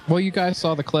Well, you guys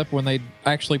saw the clip when they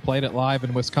actually played it live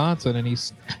in Wisconsin, and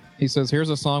he says, "Here's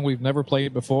a song we've never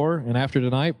played before, and after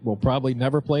tonight, we'll probably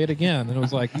never play it again." And it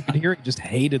was like, you could hear he just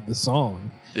hated the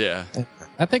song. yeah.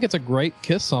 I think it's a great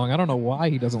Kiss song. I don't know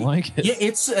why he doesn't like it. Yeah,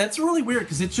 that's really weird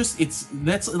because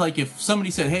that's like if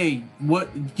somebody said, "Hey,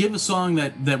 give a song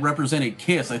that represented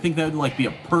Kiss." I think that would like be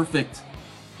a perfect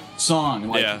song.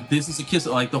 Like, Yeah. this is a Kiss,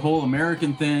 like the whole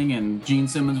American thing, and Gene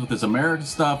Simmons with his American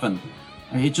stuff, and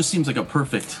it just seems like a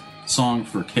perfect song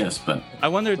for Kiss. But I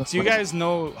wonder, do you guys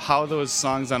know how those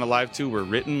songs on Alive 2 were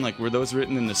written? Like, were those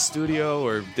written in the studio,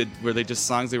 or were they just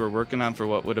songs they were working on for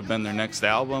what would have been their next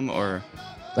album? Or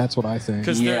That's what I think.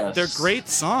 because Yes. they're great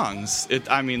songs.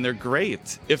 They're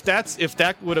great. If that's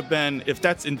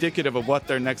indicative of what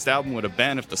their next album would have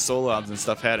been, if the solo albums and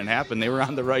stuff hadn't happened, they were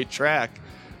on the right track.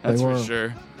 That's They for were.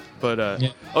 sure. But Yeah.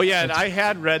 oh yeah, and I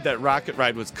had read that Rocket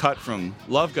Ride was cut from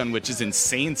Love Gun, which is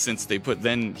insane since they put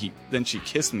Then She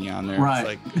Kissed Me on there.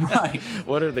 right, It's like, right.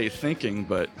 what are they thinking?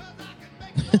 But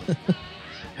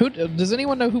Who does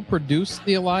anyone know who produced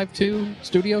the Alive 2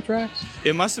 studio tracks?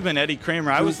 it must have been Eddie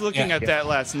Kramer. I was looking Yeah, at that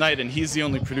last night, and he's the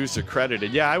only producer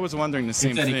credited. Yeah, I was wondering the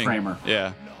same Eddie thing. Kramer.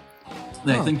 Yeah.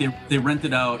 I think they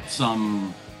rented out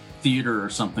some theater or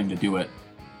something to do it,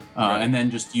 and then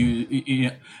just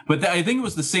use. But I think it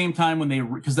was the same time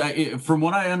when from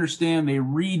what I understand, they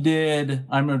redid.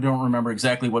 I don't remember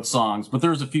exactly what songs, but there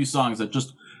was a few songs that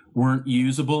just weren't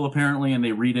usable apparently, and they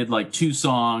redid like 2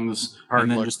 songs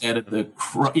and then just added the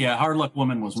Hard Luck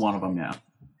Woman was one of them. Yeah.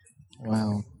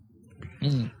 Wow.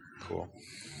 Cool.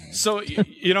 So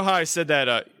you know how I said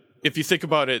that if you think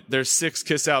about it, there's 6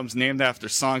 Kiss albums named after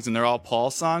songs, and they're all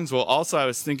Paul songs. Well, also I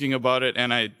was thinking about it,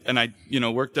 and I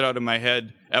worked it out in my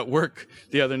head at work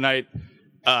the other night.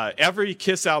 Every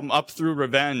Kiss album up through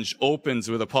Revenge opens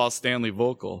with a Paul Stanley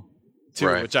vocal, too,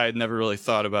 Right. which I had never really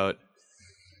thought about.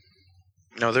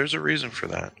 No, there's a reason for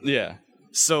that. Yeah.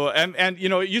 So, and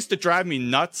it used to drive me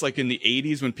nuts, like in the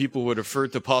 80s when people would refer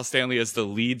to Paul Stanley as the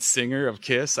lead singer of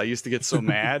Kiss. I used to get so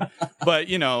mad. But,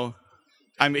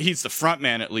 I mean, he's the front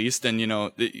man at least. And,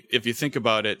 if you think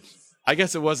about it, I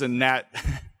guess it wasn't that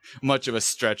much of a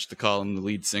stretch to call him the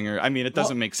lead singer. I mean, it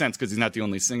doesn't make sense because he's not the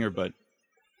only singer, but.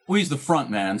 Well, he's the front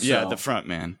man. So. Yeah, the front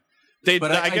man.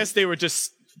 But I guess they were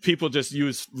people just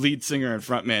use lead singer and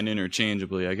front man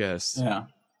interchangeably, I guess. Yeah.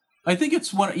 I think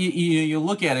it's one you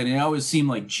look at it, and it always seemed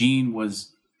like Gene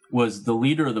was the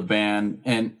leader of the band,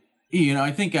 and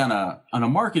I think on a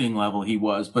marketing level he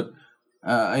was, but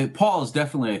Paul is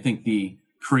definitely, I think, the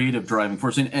creative driving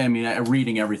force. And I mean,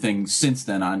 reading everything since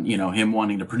then on him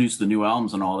wanting to produce the new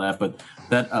albums and all that, but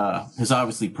that has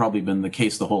obviously probably been the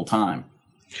case the whole time.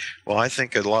 Well, I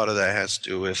think a lot of that has to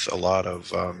do with a lot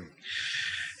of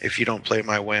if you don't play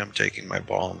my way, I'm taking my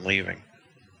ball and leaving.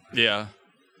 Yeah.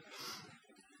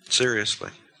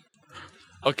 Seriously.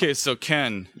 Okay, so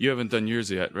Ken, you haven't done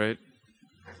yours yet, right?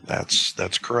 That's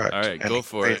correct. All right, go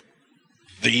for it.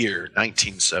 The year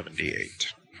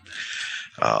 1978.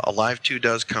 Alive 2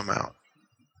 does come out,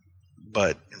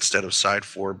 but instead of side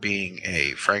 4 being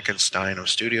a Frankenstein of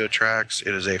studio tracks,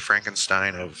 it is a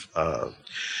Frankenstein of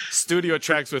studio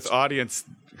tracks with audience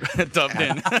dubbed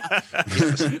in.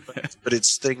 Yes, but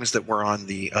it's things that were on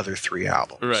the other 3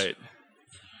 albums. Right.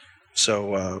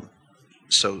 So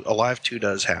Alive 2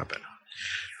 does happen.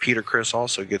 Peter Criss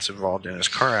also gets involved in his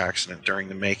car accident during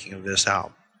the making of this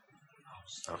album.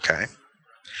 Okay?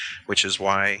 Which is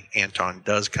why Anton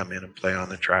does come in and play on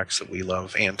the tracks that we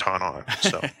love Anton on.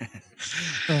 So,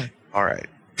 all right.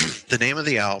 The name of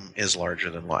the album is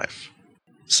Larger Than Life.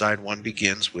 Side 1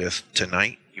 begins with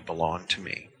Tonight You Belong to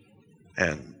Me.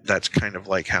 And that's kind of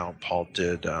like how Paul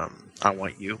did I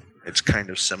Want You. It's kind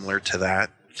of similar to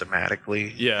that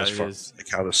thematically. Yeah, as far as like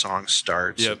how the song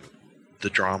starts. Yep. The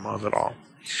drama of it all.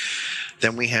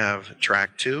 Then we have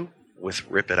track 2 with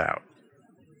Rip It Out.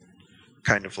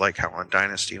 Kind of like how on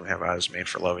Dynasty we have I Was Made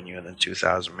for Loving You and then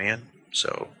 2000 Man.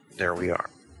 So there we are.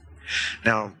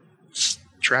 Now,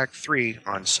 track 3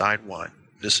 on side 1.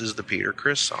 This is the Peter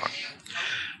Criss song.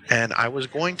 And I was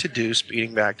going to do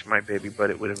Speeding Back to My Baby, but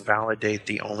it would invalidate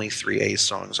the only 3 Ace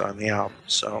songs on the album.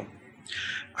 So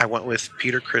I went with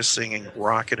Peter Criss singing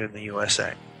Rocket in the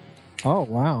USA. Oh,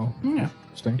 wow. Yeah.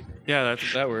 Interesting. Yeah,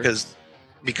 that works.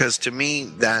 Because to me,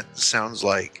 that sounds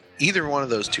like either one of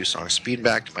those 2 songs, Speed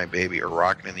Back to My Baby or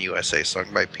Rockin' in the USA,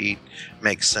 sung by Pete,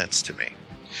 makes sense to me.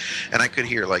 And I could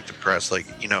hear, like, the press, like,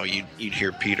 you'd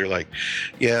hear Peter, like,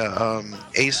 yeah,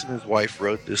 Ace and his wife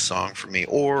wrote this song for me,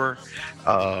 or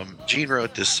Gene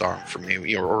wrote this song for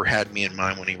me, or had me in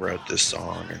mind when he wrote this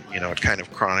song. And, it kind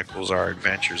of chronicles our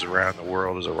adventures around the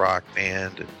world as a rock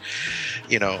band.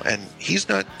 And, and he's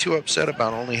not too upset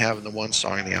about only having the 1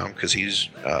 song in the album because he's,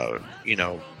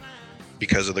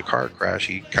 because of the car crash,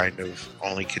 he kind of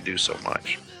only can do so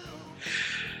much.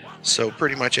 So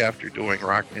pretty much after doing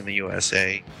Rockin' in the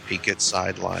USA, he gets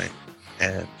sidelined,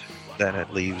 and then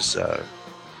it leaves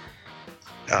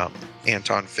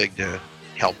Anton Fig to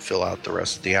help fill out the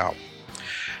rest of the album.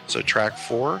 So track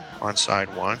 4 on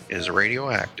side 1 is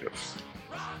Radioactive.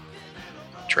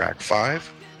 Track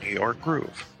 5, New York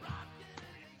Groove.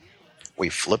 We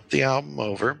flip the album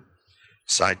over.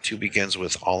 Side 2 begins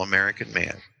with All American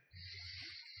Man.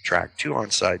 Track 2 on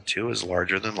side 2 is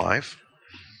Larger Than Life.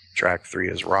 Track 3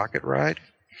 is Rocket Ride.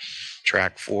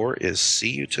 Track 4 is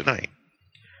See You Tonight.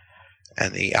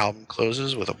 And the album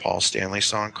closes with a Paul Stanley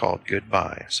song called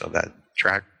Goodbye. So that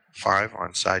track 5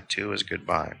 on side 2 is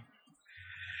Goodbye.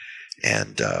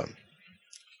 And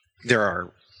there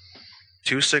are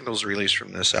 2 singles released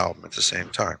from this album at the same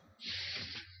time.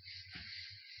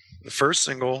 The first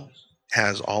single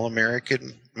has All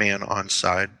American Man on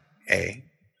side A.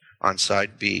 On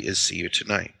side B is See You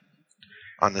Tonight.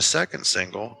 On the second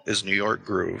single is New York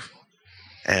Groove,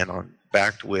 and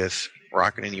backed with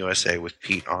Rockin' in USA with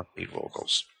Pete on lead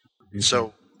vocals.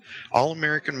 So, All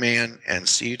American Man and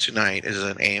See You Tonight is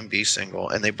an A and B single,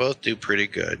 and they both do pretty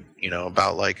good,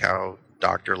 about like how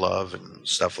Dr. Love and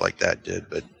stuff like that did,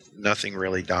 but nothing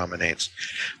really dominates.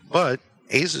 But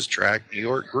Ace's track, New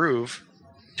York Groove,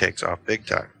 takes off big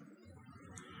time.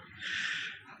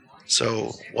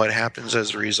 So, what happens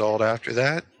as a result after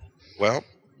that? Well,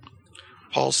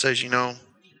 Paul says,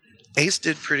 Ace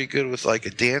did pretty good with like a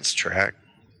dance track.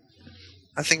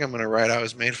 I think I'm going to write I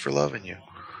Was Made for Loving You.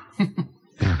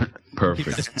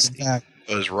 Perfect.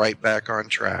 Goes right back on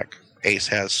track. Ace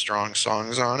has strong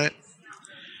songs on it.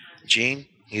 Gene,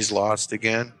 he's lost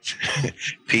again.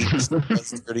 Pete's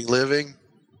Dirty Living.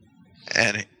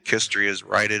 And History is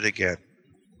righted again.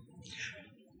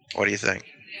 What do you think?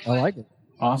 I like it.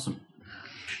 Awesome.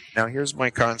 Now, here's my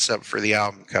concept for the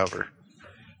album cover.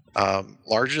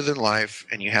 Larger than life,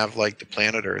 and you have like the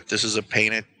planet Earth. This is a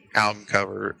painted album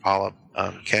cover, all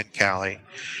of Ken Cali.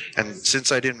 And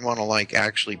since I didn't want to like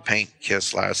actually paint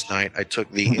Kiss last night, I took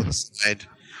the inside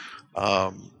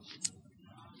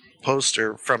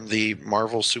poster from the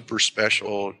Marvel Super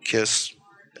Special Kiss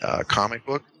comic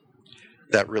book.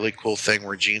 That really cool thing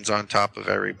where Gene's on top of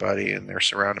everybody and they're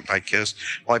surrounded by Kiss.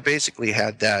 Well, I basically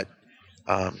had that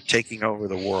taking over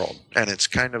the world. And it's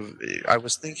kind of, I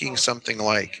was thinking something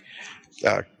like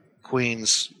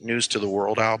Queen's News to the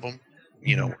World album,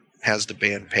 you know, has the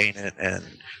band painted and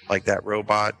like that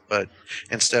robot, but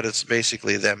instead it's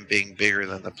basically them being bigger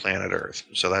than the planet Earth.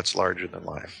 So that's larger than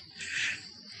life.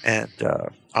 And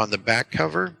on the back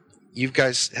cover, you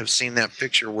guys have seen that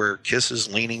picture where Kiss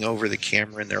is leaning over the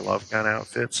camera in their Love Gun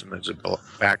outfits and there's a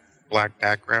black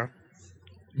background.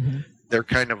 Mm-hmm. They're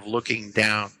kind of looking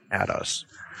down at us.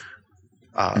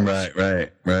 Right.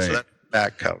 So that's the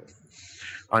back cover.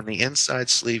 On the inside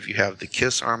sleeve, you have the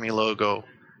Kiss Army logo,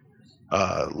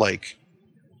 like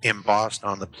embossed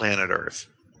on the planet Earth,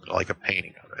 like a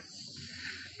painting of it.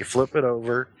 You flip it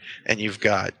over, and you've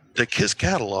got the Kiss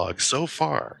catalog so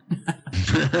far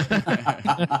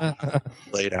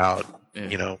laid out,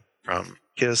 you know, from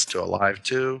Kiss to Alive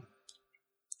 2.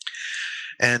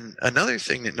 And another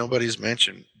thing that nobody's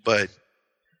mentioned, but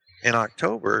in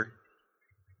October,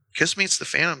 Kiss Meets the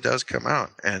Phantom does come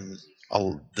out, and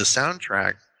the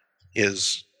soundtrack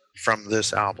is from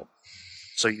this album.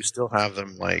 So you still have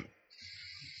them like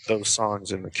those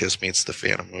songs in the Kiss Meets the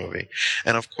Phantom movie.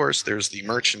 And of course, there's the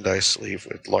merchandise sleeve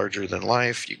with Larger Than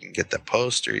Life. You can get the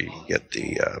poster, you can get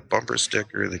the bumper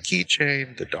sticker, the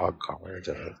keychain, the dog collar,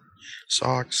 the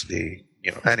socks,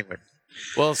 anyway.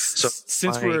 Well,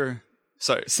 since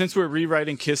we're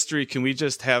rewriting history, can we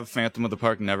just have Phantom of the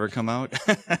Park never come out?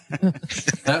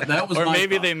 that was or my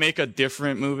maybe thought. they make a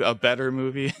different movie, a better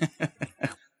movie.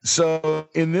 So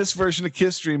in this version of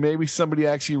History, maybe somebody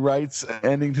actually writes an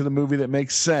ending to the movie that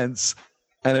makes sense,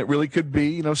 and it really could be,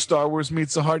 you know, Star Wars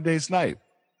meets A Hard Day's Night.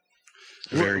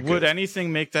 Would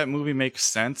anything make that movie make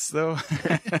sense, though?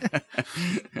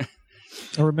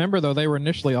 Remember, though, they were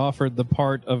initially offered the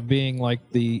part of being like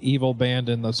the evil band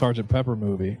in the Sgt. Pepper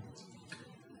movie.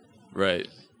 Right.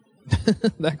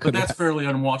 That But that's fairly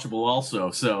unwatchable also,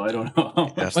 so I don't know how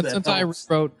much But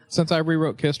that since I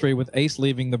rewrote History with Ace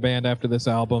leaving the band after this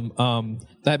album,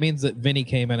 that means that Vinny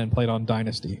came in and played on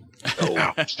Dynasty.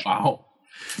 Wow.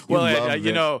 Well,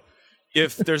 you know,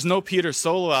 if there's no Peter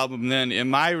solo album, then in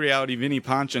my reality, Vinny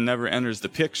Ponchin never enters the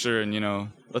picture, and you know,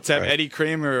 let's have Eddie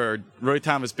Kramer or Roy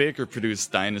Thomas Baker produce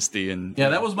Dynasty. And yeah,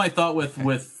 that was my thought with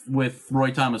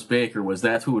Roy Thomas Baker, was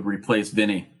that's who would replace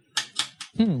Vinny.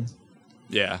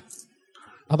 Yeah.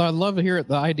 Although I'd love to hear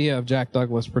the idea of Jack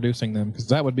Douglas producing them, because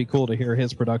that would be cool to hear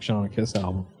his production on a Kiss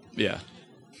album. Yeah.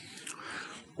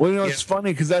 Well, you know, it's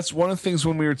funny because that's one of the things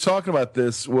when we were talking about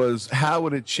this was how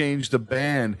would it change the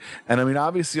band? And I mean,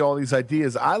 obviously all these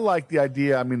ideas, I like the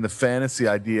idea, I mean, the fantasy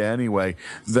idea anyway,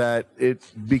 that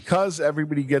because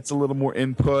everybody gets a little more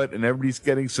input and everybody's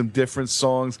getting some different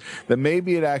songs, that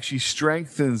maybe it actually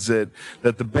strengthens it,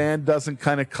 that the band doesn't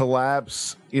kind of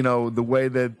collapse, you know, the way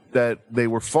that they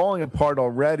were falling apart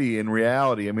already in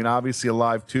reality. I mean, obviously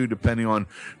Alive 2, depending on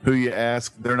who you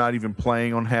ask, they're not even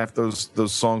playing on half those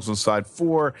songs on side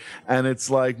 4. And it's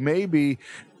like maybe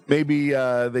they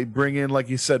bring in, like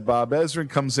you said, Bob Ezrin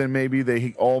comes in. Maybe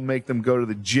they all make them go to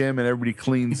the gym and everybody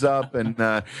cleans up. And,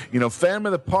 you know, Phantom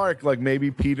of the Park, like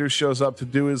maybe Peter shows up to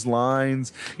do his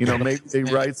lines. You know, maybe they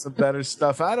write some better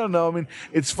stuff. I don't know. I mean,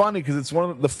 it's funny because it's one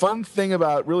of the fun thing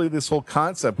about really this whole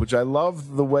concept, which I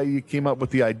love the way you came up with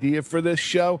the idea for this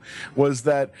show, was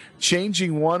that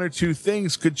changing one or two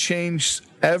things could change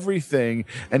everything.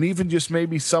 And even just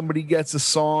maybe somebody gets a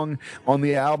song on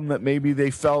the album that maybe they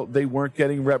felt they weren't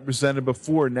getting represented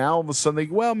before. Now all of a sudden they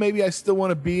go, well, maybe I still want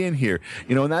to be in here,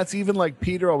 you know. And that's even like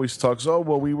Peter always talks, oh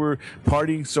well, we were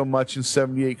partying so much in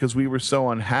 78 because we were so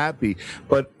unhappy.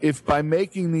 But if by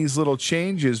making these little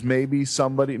changes, maybe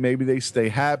they stay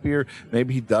happier,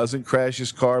 maybe he doesn't crash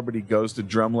his car but he goes to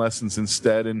drum lessons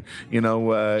instead, and you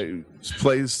know,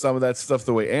 plays some of that stuff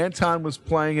the way Anton was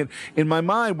playing it. In my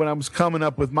mind, when I was coming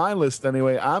up with my list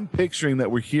anyway, I'm picturing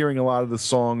that we're hearing a lot of the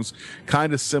songs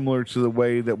kind of similar to the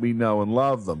way that we know and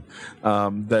love them.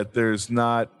 That there's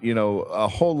not, you know, a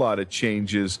whole lot of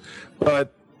changes.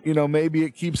 But maybe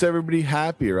it keeps everybody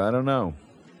happier. I don't know.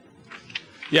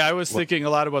 Yeah, I was thinking a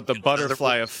lot about the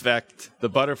butterfly effect,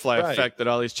 Right. effect that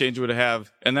all these changes would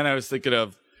have. And then I was thinking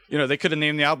of, they could have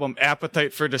named the album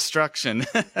Appetite for Destruction.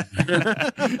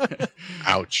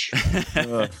 Ouch.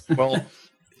 Well,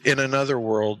 in another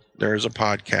world, there's a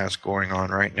podcast going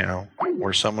on right now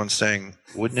where someone's saying,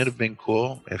 wouldn't it have been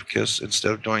cool if Kiss,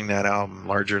 instead of doing that album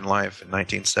Larger Than Life in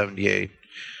 1978,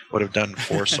 would have done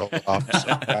 4 solo albums?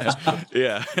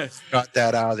 Yeah. Got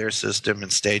that out of their system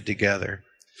and stayed together.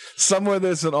 Somewhere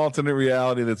there's an alternate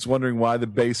reality that's wondering why the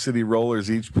Bay City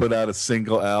Rollers each put out a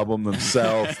single album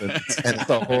themselves, and it's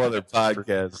a whole other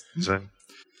podcast. So,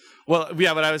 Well,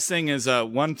 yeah, what I was saying is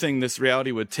one thing this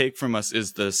reality would take from us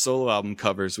is the solo album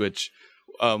covers, which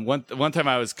one time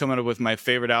I was coming up with my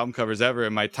favorite album covers ever,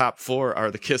 and my top 4 are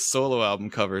the Kiss solo album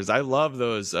covers. I love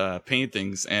those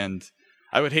paintings, and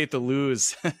I would hate to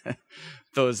lose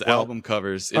those album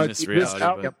covers in this reality.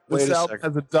 This album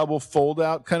has a double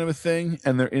fold-out kind of a thing,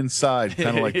 and they're inside,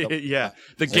 kind of like yeah,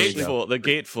 the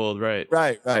gatefold, right?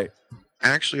 Right.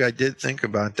 actually, I did think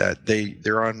about that.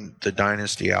 They're on the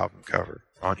Dynasty album cover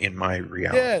in my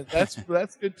reality. Yeah,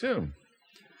 that's good too.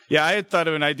 Yeah, I had thought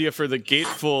of an idea for the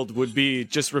gatefold would be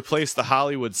just replace the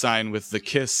Hollywood sign with the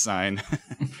Kiss sign.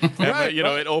 And,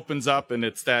 it opens up and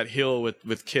it's that hill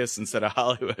with Kiss instead of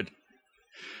Hollywood.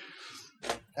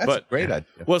 That's a great idea.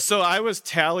 Well, so I was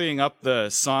tallying up the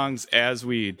songs as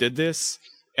we did this,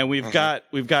 and we've got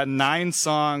 9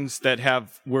 songs that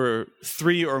were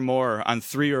 3 or more on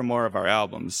 3 or more of our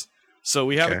albums. So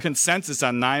we have a consensus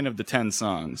on 9 of the 10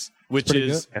 songs, which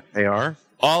is they are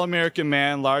All American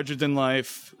Man, Larger Than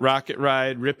Life, Rocket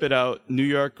Ride, Rip It Out, New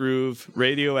York Groove,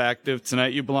 Radioactive,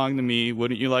 Tonight You Belong to Me,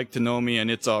 Wouldn't You Like to Know Me, and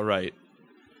It's All Right.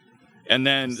 And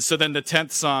then the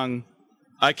 10th song,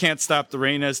 I Can't Stop the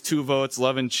Rain has 2 votes,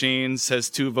 Love in Chains has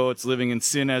 2 votes, Living in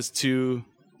Sin has 2.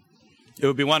 It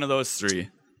would be one of those 3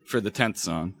 for the 10th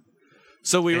song.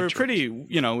 So we were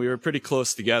pretty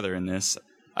close together in this.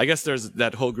 I guess there's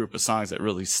that whole group of songs that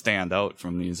really stand out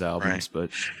from these albums,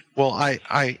 but well,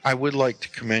 I would like to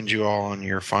commend you all on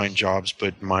your fine jobs,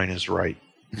 but mine is right.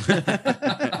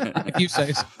 If you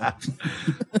say so.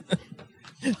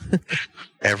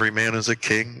 Every man is a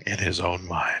king in his own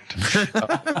mind.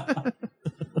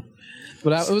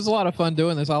 But it was a lot of fun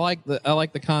doing this. I like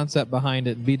the concept behind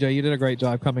it. BJ, you did a great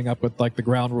job coming up with like the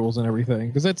ground rules and everything,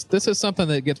 because this is something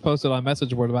that gets posted on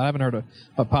message board, but I haven't heard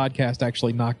a podcast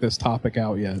actually knock this topic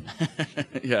out yet.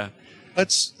 Yeah.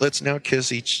 Let's now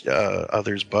kiss each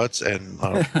other's butts and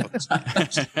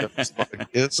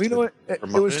kiss. You know what? It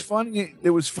was funny. It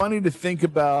was funny to think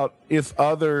about if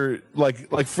other like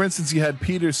for instance, you had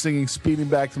Peter singing "Speeding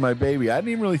Back to My Baby." I didn't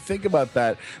even really think about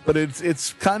that, but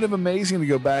it's kind of amazing to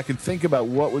go back and think about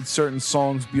what would certain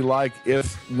songs be like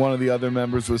if one of the other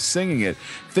members was singing it.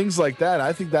 Things like that.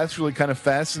 I think that's really kind of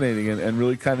fascinating and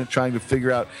really kind of trying to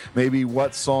figure out maybe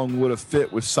what song would have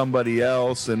fit with somebody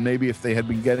else, and maybe if they had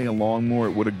been getting along more,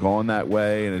 it would have gone that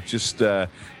way. And it just, I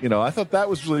thought that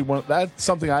was really that's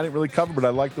something I didn't really cover, but I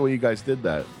like the way you guys did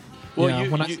that. Well,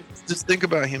 yeah, just think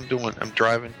about him I'm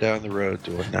driving down the road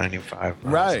doing 95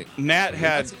 miles. Right. Matt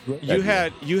you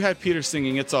had Peter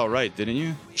singing "It's All Right," didn't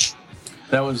you?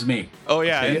 That was me. Oh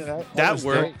yeah, Okay. and That was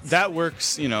great. that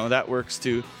works. That works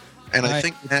too. And I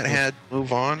think Matt had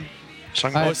 "Move On."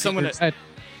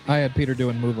 I had Peter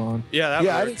doing "Move On." Yeah,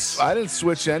 that works. I didn't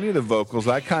switch any of the vocals.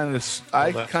 I kind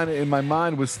of in my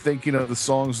mind was thinking of the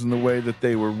songs in the way that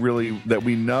they were really that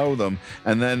we know them,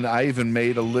 and then I even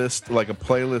made a list, like a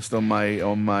playlist on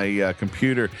my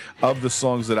computer of the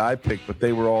songs that I picked, but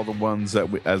they were all the ones that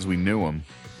as we knew them.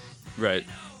 Right.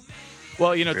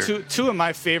 Well, two of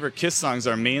my favorite Kiss songs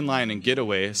are "Mainline" and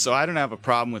 "Getaway," so I don't have a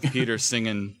problem with Peter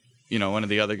singing. One of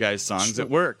the other guys' songs. It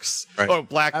works. Right. Or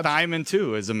Black Diamond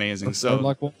too is amazing.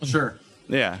 So Sure.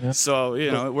 yeah. So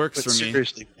it works for me.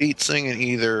 Seriously, Pete singing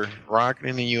either "Rockin'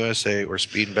 in the USA" or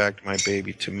 "Speeding Back to My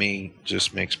Baby" to me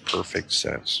just makes perfect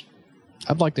sense.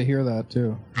 I'd like to hear that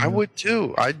too. I would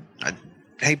too.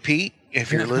 Hey Pete,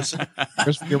 if you're listening,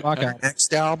 Here's your rock out.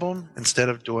 next album, instead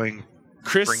of doing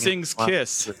Chris Bring It sings On.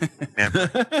 Kiss. Chris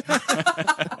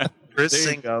There you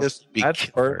sings go. Kiss. That's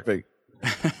perfect.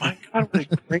 My God, what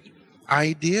a great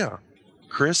idea!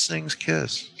 Chris sings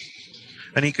Kiss,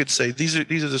 and he could say, "These are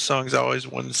the songs I always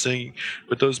wanted to sing,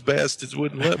 but those bastards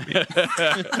wouldn't let me."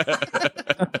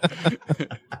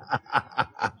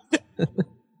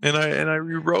 and I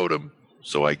rewrote them,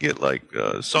 so I get like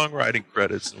songwriting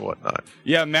credits and whatnot.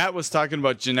 Yeah, Matt was talking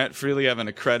about Jeanette Freely having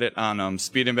a credit on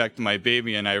 "Speeding Back to My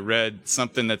Baby," and I read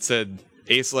something that said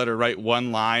Ace let her write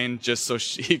one line just so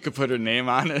he could put her name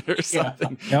on it or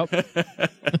something. Yep.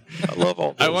 I love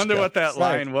all. I those wonder what guys. that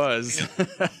line was.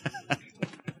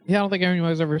 Yeah, I don't think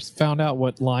anyone's ever found out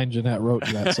what line Jeanette wrote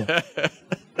to that song.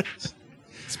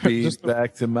 Speed Just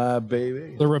back to my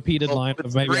baby. The repeated line it's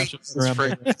of maybe I great. should It's around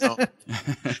great. No.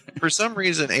 For some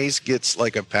reason, Ace gets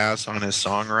like a pass on his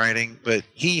songwriting, but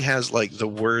he has like the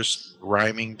worst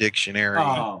rhyming dictionary.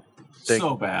 Oh, thing.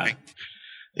 so bad.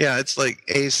 Yeah, it's like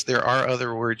Ace. There are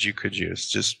other words you could use.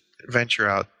 Just venture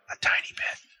out a tiny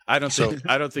bit. I don't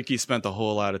think he spent a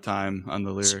whole lot of time on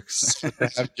the lyrics. To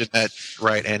have Jeanette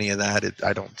write any of that,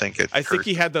 I don't think it. I think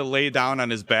he had to lay down on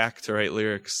his back to write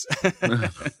lyrics.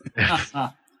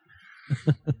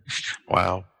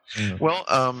 Wow.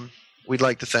 Well, we'd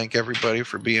like to thank everybody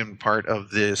for being part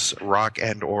of this Rock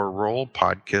and or Roll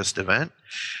podcast event,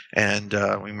 and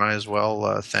we might as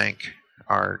well thank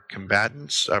our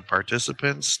combatants,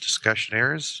 participants,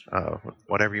 discussionaires,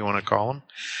 whatever you want to call them.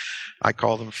 I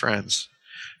call them friends.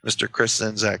 Mr. Chris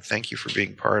Zenzak, thank you for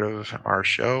being part of our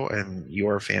show, and you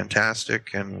are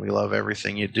fantastic, and we love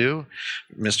everything you do.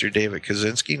 Mr. David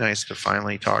Kaczynski, nice to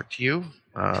finally talk to you.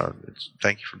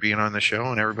 Thank you for being on the show,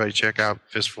 and everybody check out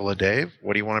Fistful of Dave.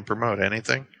 What do you want to promote?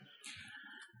 Anything?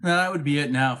 No, that would be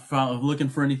it now. If looking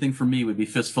for anything from me would be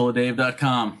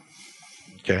fistfulohdave.com.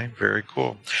 Okay, very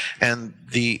cool. And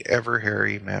the ever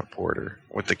hairy Matt Porter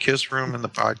with the Kiss Room and the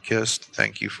podcast.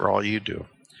 Thank you for all you do.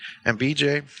 And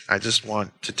BJ, I just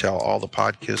want to tell all the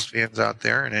podcast fans out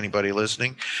there and anybody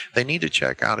listening, they need to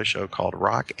check out a show called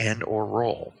Rock and or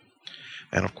Roll.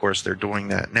 And of course, they're doing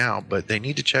that now, but they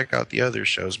need to check out the other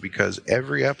shows because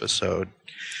every episode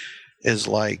is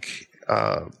like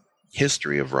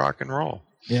history of rock and roll.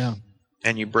 Yeah.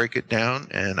 And you break it down,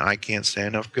 and I can't say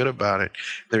enough good about it.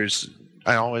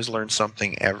 I always learn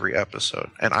something every episode,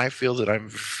 and I feel that I'm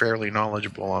fairly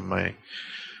knowledgeable on my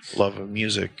love of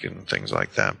music and things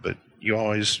like that, but you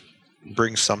always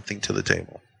bring something to the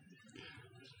table.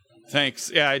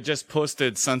 Thanks. Yeah, I just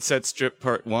posted Sunset Strip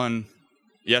Part 1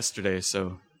 yesterday,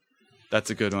 so that's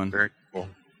a good one. Very cool.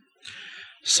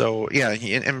 So, yeah,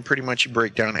 and pretty much you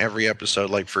break down every episode.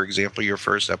 Like, for example, your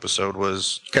first episode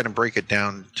was kind of break it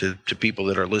down to people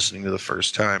that are listening to the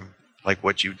first time, like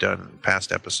what you've done in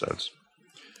past episodes.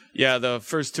 Yeah, the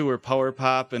first two were power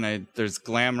pop, and there's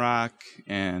glam rock,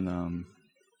 and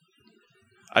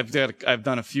I've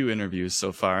done a few interviews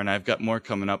so far, and I've got more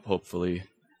coming up, hopefully.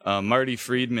 Marty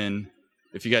Friedman,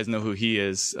 if you guys know who he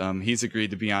is, he's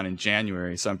agreed to be on in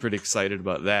January, so I'm pretty excited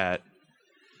about that.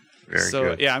 Very so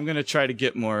good. Yeah, I'm gonna try to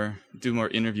do more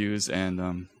interviews,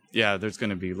 and yeah, there's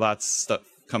gonna be lots of stuff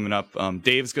coming up.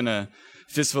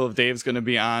 Fistful of Dave's gonna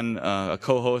be on a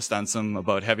co-host on some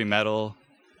about heavy metal.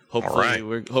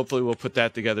 Hopefully we'll put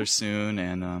that together soon,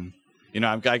 and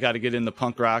I got to get into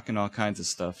punk rock and all kinds of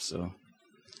stuff. So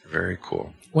very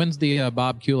cool. When's the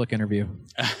Bob Kulick interview?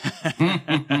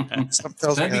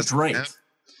 That'd be great.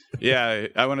 Yeah,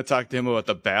 I want to talk to him about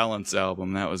the Balance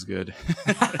album. That was good.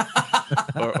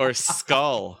 or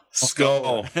Skull.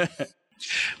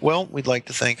 Well, we'd like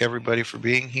to thank everybody for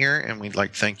being here, and we'd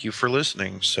like to thank you for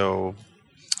listening. So,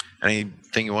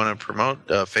 anything you want to promote?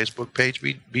 Facebook page,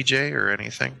 BJ, or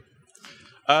anything?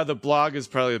 The blog is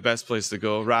probably the best place to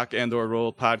go. Rock and or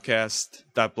Roll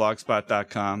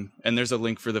podcast.blogspot.com, and there's a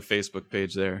link for the Facebook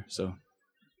page there. So.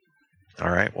 All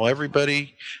right. Well,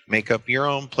 everybody, make up your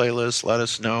own playlist. Let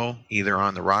us know either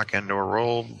on the Rock and or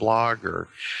Roll blog or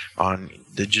on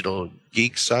Digital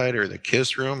Geek site or the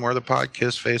Kiss Room or the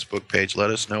Podcast Facebook page.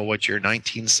 Let us know what your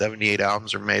 1978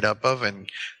 albums are made up of and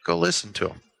go listen to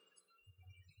them.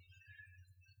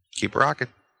 Keep rocking.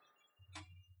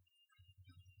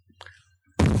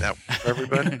 That for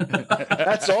everybody.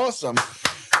 That's awesome.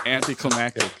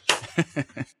 Anticlimactic.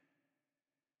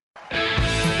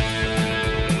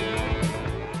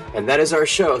 And that is our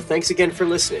show. Thanks again for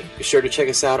listening. Be sure to check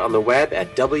us out on the web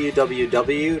at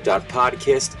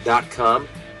www.podkist.com.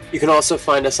 You can also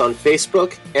find us on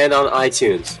Facebook and on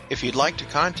iTunes. If you'd like to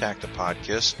contact the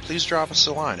Podcast, please drop us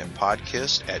a line at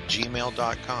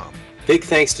podkist@gmail.com. Big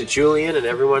thanks to Julian and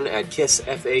everyone at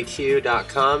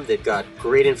kissfaq.com. They've got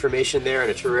great information there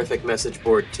and a terrific message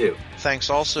board, too. Thanks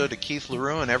also to Keith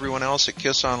LaRue and everyone else at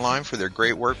Kiss Online for their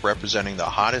great work representing the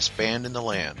hottest band in the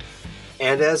land.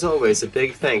 And as always, a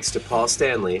big thanks to Paul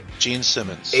Stanley, Gene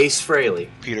Simmons, Ace Frehley,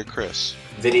 Peter Criss,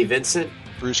 Vinnie Vincent,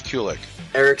 Bruce Kulick,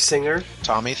 Eric Singer,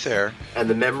 Tommy Thayer, and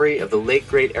the memory of the late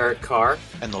great Eric Carr,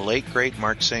 and the late great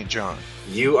Mark St. John.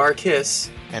 You are Kiss,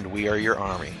 and we are your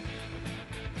army.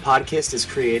 Podcast is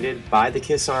created by the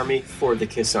Kiss Army for the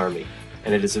Kiss Army,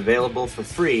 and it is available for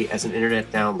free as an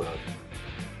internet download.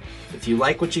 If you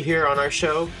like what you hear on our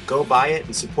show, go buy it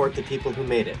and support the people who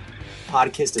made it.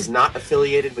 Podcast is not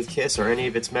affiliated with KISS or any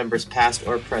of its members, past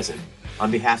or present. On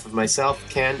behalf of myself,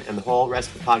 Ken, and the whole rest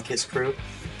of the Podcast crew,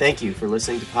 thank you for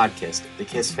listening to Podcast, the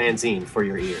KISS fanzine for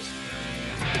your ears.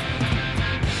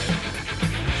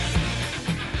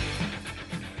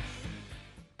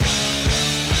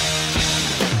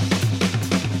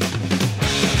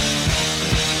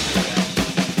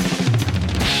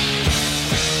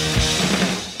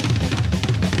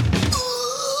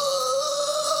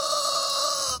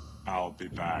 I'll be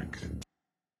back.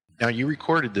 Now you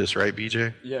recorded this, right,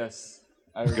 BJ? Yes,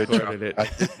 I Good recorded job. it. I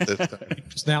did this time.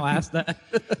 Just now asked that.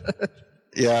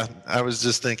 Yeah, I was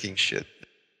just thinking, shit.